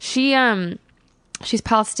 Mm-hmm. She's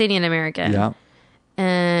Palestinian American. Yeah,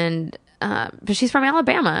 and but she's from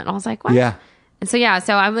Alabama, and I was like, what? Yeah. And so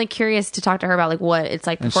so I'm like curious to talk to her about like what it's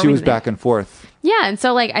like. And she was back and forth. Yeah, and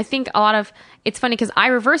so like I think a lot of it's funny because I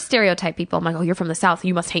reverse stereotype people. I'm like, oh, you're from the South,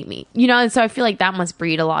 you must hate me, and so I feel like that must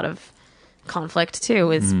breed a lot of conflict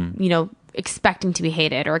too. Is expecting to be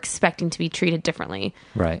hated or expecting to be treated differently.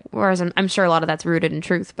 Right. Whereas I'm sure a lot of that's rooted in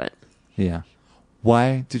truth, but. Yeah.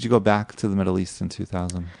 Why did you go back to the Middle East in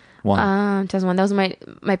 2001? 2001. That was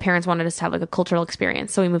my parents wanted us to have like a cultural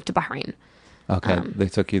experience. So we moved to Bahrain. Okay. They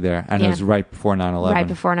took you there. And it was right before 9/11. Right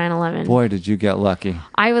before 9/11. Boy, did you get lucky.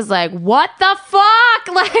 I was like, what the fuck?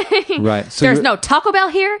 Like, right. So there's no Taco Bell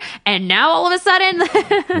here. And now all of a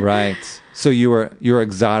sudden. Right. So you were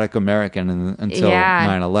exotic American until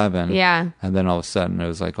 9/11. Yeah. And then all of a sudden it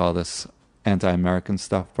was like all this anti-American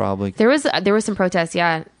stuff probably. There was some protests,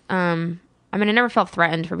 yeah. I mean, I never felt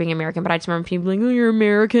threatened for being American, but I just remember people being like, oh, you're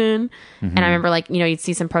American. Mm-hmm. And I remember like, you'd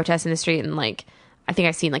see some protests in the street and like, I think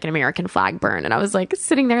I've seen like an American flag burn. And I was like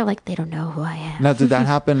sitting there like, they don't know who I am. Now, did that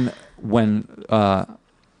happen when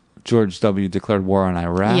George W. declared war on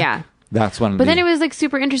Iraq? Yeah. That's when. But then it was like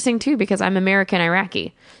super interesting too because I'm American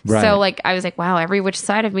Iraqi. Right. So like I was like, wow, every which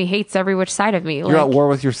side of me hates every which side of me. You're at war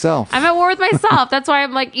with yourself. I'm at war with myself. That's why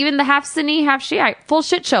I'm like even the half Sunni, half Shiite, full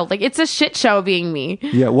shit show. Like it's a shit show being me.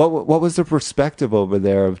 Yeah. What was the perspective over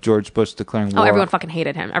there of George Bush declaring war? Oh, everyone fucking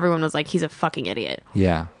hated him. Everyone was like, he's a fucking idiot.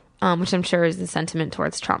 Yeah. Which I'm sure is the sentiment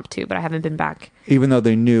towards Trump too, but I haven't been back. Even though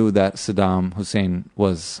they knew that Saddam Hussein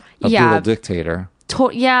was a brutal dictator.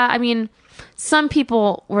 I mean. Some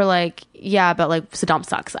people were like, yeah, but like Saddam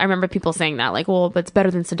sucks. I remember people saying that, like, well, but it's better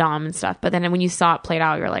than Saddam and stuff. But then when you saw it played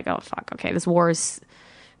out, you're like, oh, fuck, okay, this war is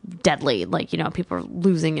deadly. Like, people are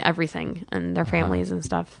losing everything and their families and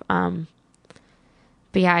stuff. But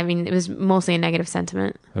yeah, I mean, it was mostly a negative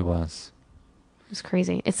sentiment. It was. It was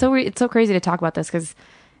crazy. It's so crazy to talk about this because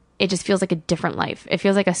it just feels like a different life. It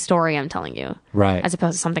feels like a story I'm telling you. Right. As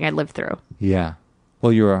opposed to something I lived through. Yeah.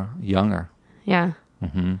 Well, you were younger. Yeah.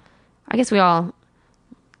 Mm-hmm. I guess we're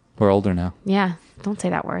older now. Yeah. Don't say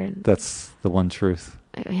that word. That's the one truth.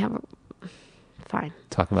 Yeah. Fine.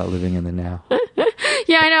 Talk about living in the now.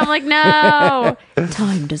 Yeah, I know. I'm like, no.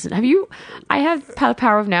 Time doesn't. I have the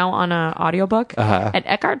Power of Now on an audiobook. And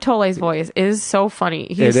Eckhart Tolle's voice is so funny.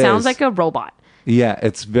 He sounds like a robot. Yeah.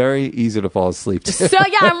 It's very easy to fall asleep to. So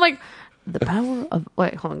yeah, I'm like, the power of,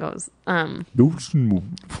 wait, hold on, goes.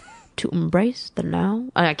 To embrace the now.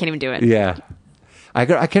 I can't even do it. Yeah. I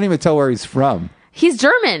can't even tell where he's from. He's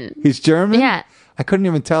German. He's German? Yeah. I couldn't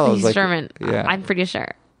even tell. He's German. Yeah. I'm pretty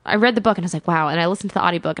sure. I read the book and I was like, wow. And I listened to the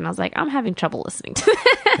audiobook and I was like, I'm having trouble listening to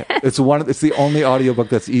this. It's the only audiobook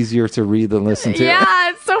that's easier to read than listen to.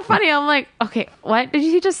 Yeah, it's so funny. I'm like, okay, what did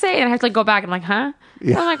he just say? And I have to like go back and I'm like, huh?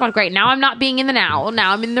 Yeah. I'm like, oh, great. Now I'm not being in the now.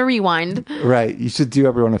 Now I'm in the rewind. Right. You should do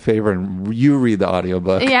everyone a favor and you read the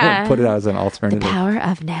audiobook. Yeah. And put it out as an alternative. The power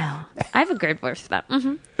of now. I have a great voice for that.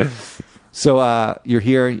 Mm-hmm. So you're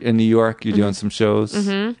here in New York. You're doing some shows.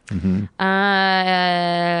 Mm-hmm.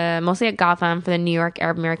 Mm-hmm. Mostly at Gotham for the New York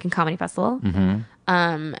Arab American Comedy Festival. Mm-hmm.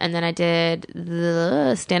 And then I did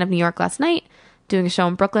the Stand Up New York last night, doing a show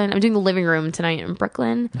in Brooklyn. I'm doing the Living Room tonight in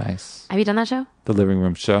Brooklyn. Nice. Have you done that show? The Living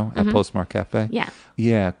Room show at Postmark Cafe? Yeah.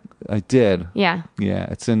 Yeah, I did. Yeah. Yeah,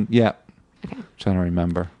 it's in, Okay. I'm trying to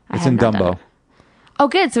remember. It's in Dumbo. Oh,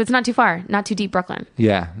 good. So it's not too far. Not too deep Brooklyn.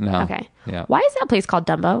 Yeah, no. Okay. Yeah. Why is that place called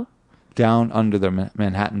Dumbo? Down under the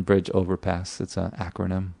Manhattan Bridge overpass. It's an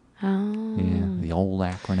acronym. Oh. Yeah, the old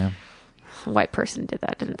acronym. A white person did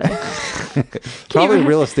that, didn't they? Probably a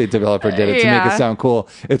real estate developer did it to make it sound cool.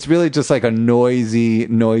 It's really just like a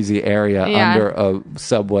noisy area under a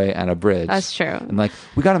subway and a bridge. That's true. And like,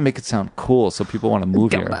 we got to make it sound cool so people want to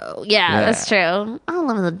move Dumbo. Here. Yeah, that's true. I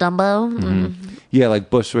love the Dumbo. Mm-hmm. Yeah, like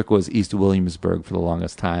Bushwick was East Williamsburg for the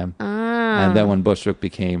longest time. And then when Bushwick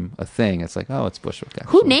became a thing, it's like, oh, it's Bushwick.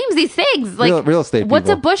 Actually. Who names these things? Like real estate people. What's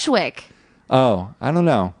a Bushwick? Oh, I don't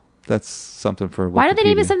know. That's something for Wikipedia. Why don't they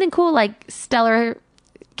name it something cool like Stellar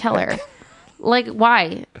Keller? Like,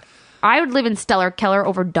 why? I would live in Stellar Keller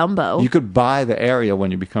over Dumbo. You could buy the area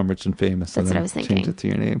when you become rich and famous. That's and what then I was thinking. Change it to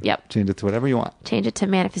your name. Yep. Change it to whatever you want. Change it to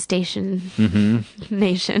Manifestation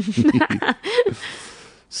Nation.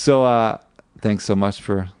 So, thanks so much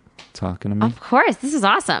for talking to me. Of course. This is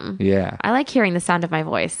awesome. Yeah. I like hearing the sound of my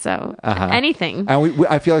voice. So anything. And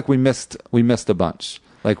I feel like we missed a bunch.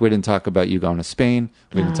 Like, we didn't talk about you going to Spain.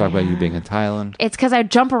 We didn't talk about you being in Thailand. It's because I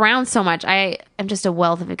jump around so much. I am just a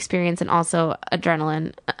wealth of experience and also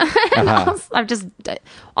adrenaline.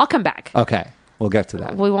 I'll come back. Okay. We'll get to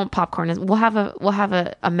that. We won't popcorn. We'll have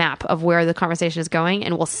a map of where the conversation is going,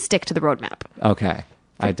 and we'll stick to the roadmap. Okay.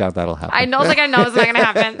 I doubt that'll happen. I know it's not going to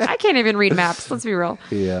happen. I can't even read maps. Let's be real.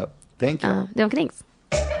 Yeah. Thank you. No, thanks.